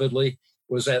remember vividly,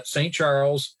 was at St.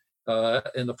 Charles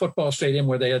in the football stadium,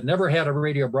 where they had never had a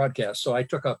radio broadcast. So I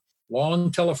took a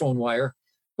long telephone wire,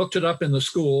 hooked it up in the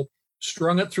school,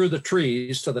 strung it through the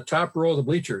trees to the top row of the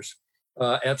bleachers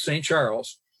at St.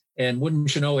 Charles. And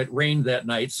wouldn't you know, it rained that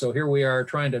night. So here we are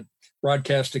trying to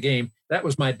broadcast a game. That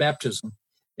was my baptism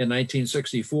in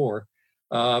 1964.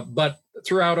 But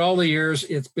throughout all the years,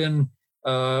 it's been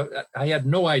I had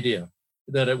no idea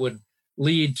that it would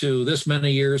lead to this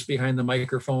many years behind the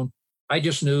microphone. I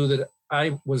just knew that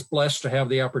I was blessed to have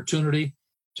the opportunity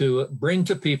to bring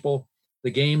to people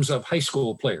the games of high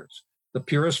school players, the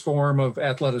purest form of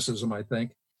athleticism, I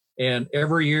think. And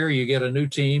every year you get a new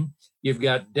team. You've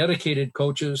got dedicated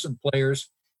coaches and players.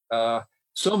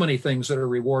 So many things that are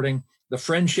rewarding. The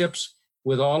friendships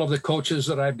with all of the coaches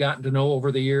that I've gotten to know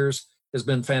over the years has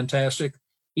been fantastic.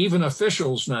 Even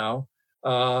officials now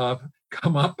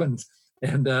come up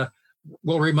and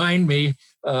will remind me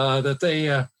that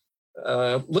they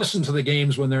listen to the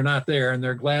games when they're not there, and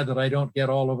they're glad that I don't get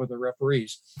all over the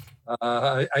referees.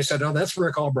 I said, "Oh, that's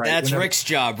Rick Albright." That's Rick's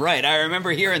job, right? I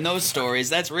remember hearing those stories.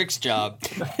 That's Rick's job.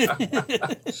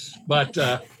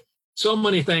 But so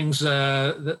many things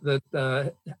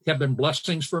that have been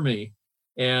blessings for me,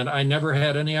 and I never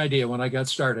had any idea when I got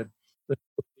started that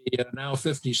it would be now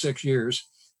 56 years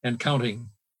and counting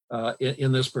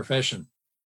in this profession.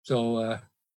 So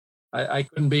I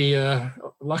couldn't be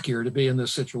luckier to be in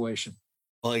this situation.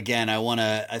 Well, again, I want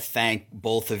to thank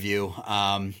both of you.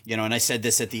 And I said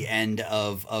this at the end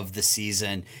of the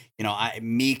season.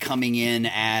 Me coming in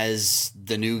as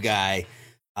the new guy.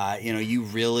 You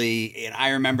really. And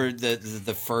I remember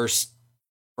the first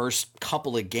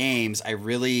couple of games. I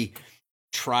really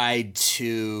tried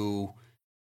to,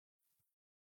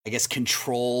 I guess,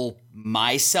 control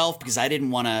myself because I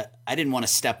didn't want to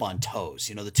step on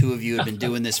toes. The two of you have been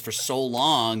doing this for so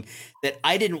long that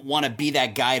I didn't want to be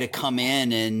that guy to come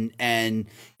in and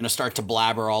start to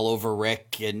blabber all over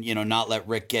Rick and not let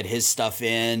Rick get his stuff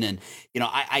in. And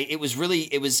it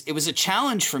was a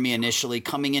challenge for me initially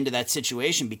coming into that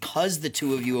situation because the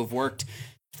two of you have worked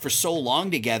for so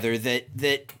long together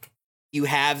that you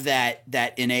have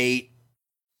that innate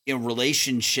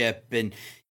relationship. And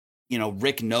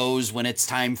Rick knows when it's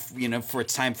time,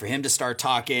 it's time for him to start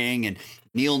talking, and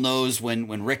Neil knows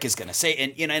when Rick is going to say,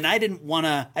 and I didn't want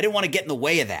to get in the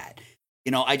way of that.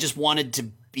 I just wanted to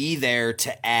be there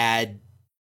to add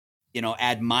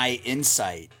my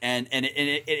insight. And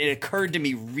it occurred to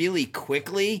me really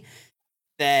quickly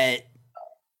that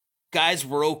guys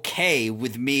were okay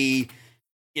with me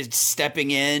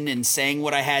stepping in and saying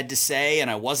what I had to say, and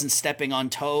I wasn't stepping on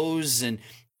toes, and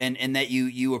that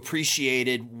you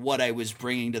appreciated what I was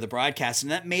bringing to the broadcast.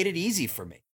 And that made it easy for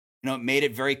me. It made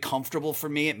it very comfortable for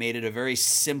me. It made it a very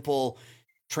simple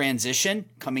transition.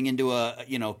 Coming into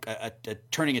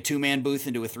turning a 2-man booth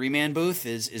into a 3-man booth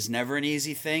is never an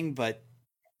easy thing, but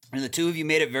the two of you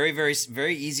made it very, very,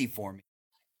 very easy for me.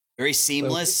 Very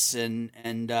seamless. I've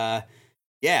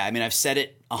said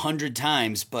it 100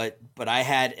 times, but I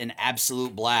had an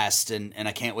absolute blast, and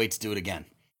I can't wait to do it again.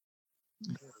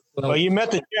 Well, you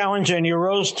met the challenge and you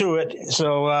rose to it.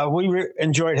 So we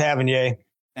enjoyed having you.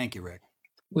 Thank you, Rick.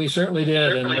 We certainly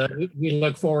did. And we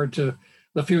look forward to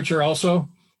the future also.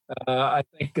 I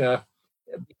think because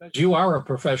you are a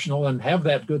professional and have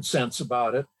that good sense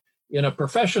about it in a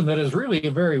profession that is really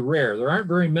very rare. There aren't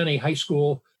very many high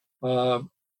school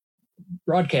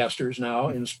broadcasters now.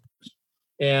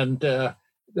 And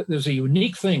there's a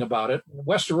unique thing about it.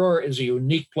 West Aurora is a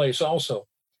unique place also.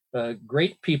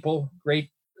 Great people, great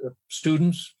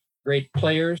students, great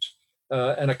players,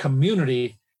 and a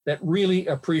community that really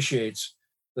appreciates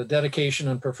the dedication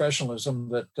and professionalism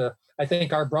that I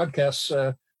think our broadcasts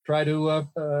try to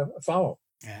follow.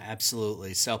 Yeah,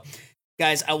 absolutely. So,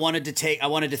 guys, I wanted to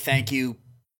thank you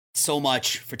so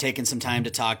much for taking some time to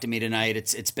talk to me tonight.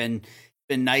 It's been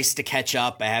nice to catch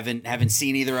up. I haven't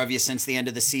seen either of you since the end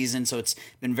of the season, so it's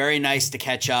been very nice to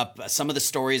catch up. Some of the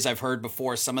stories I've heard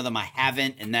before, some of them I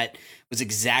haven't, and that was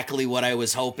exactly what I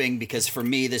was hoping, because for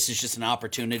me this is just an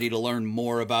opportunity to learn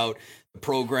more about the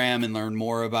program and learn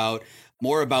more about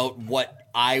what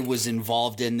I was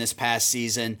involved in this past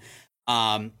season.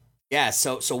 So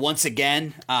once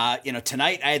again,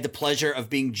 tonight I had the pleasure of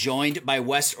being joined by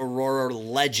West Aurora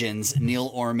legends Neil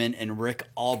Orman and Rick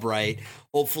Albright.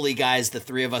 Hopefully, guys, the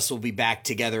three of us will be back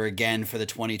together again for the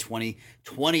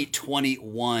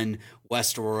 2020-2021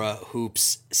 West Aurora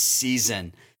Hoops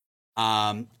season.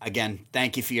 Again,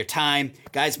 thank you for your time.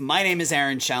 Guys, my name is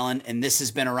Aaron Shellen, and this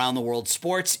has been Around the World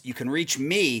Sports. You can reach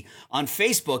me on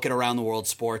Facebook at Around the World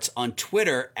Sports, on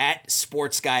Twitter at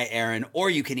SportsGuyAaron, or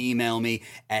you can email me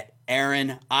at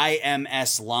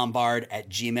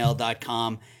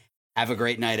aaronimslombard@gmail.com. Have a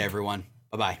great night, everyone.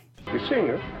 Bye-bye. You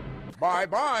singer.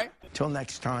 Bye-bye. Till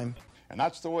next time. And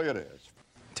that's the way it is.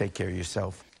 Take care of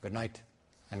yourself. Good night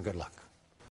and good luck.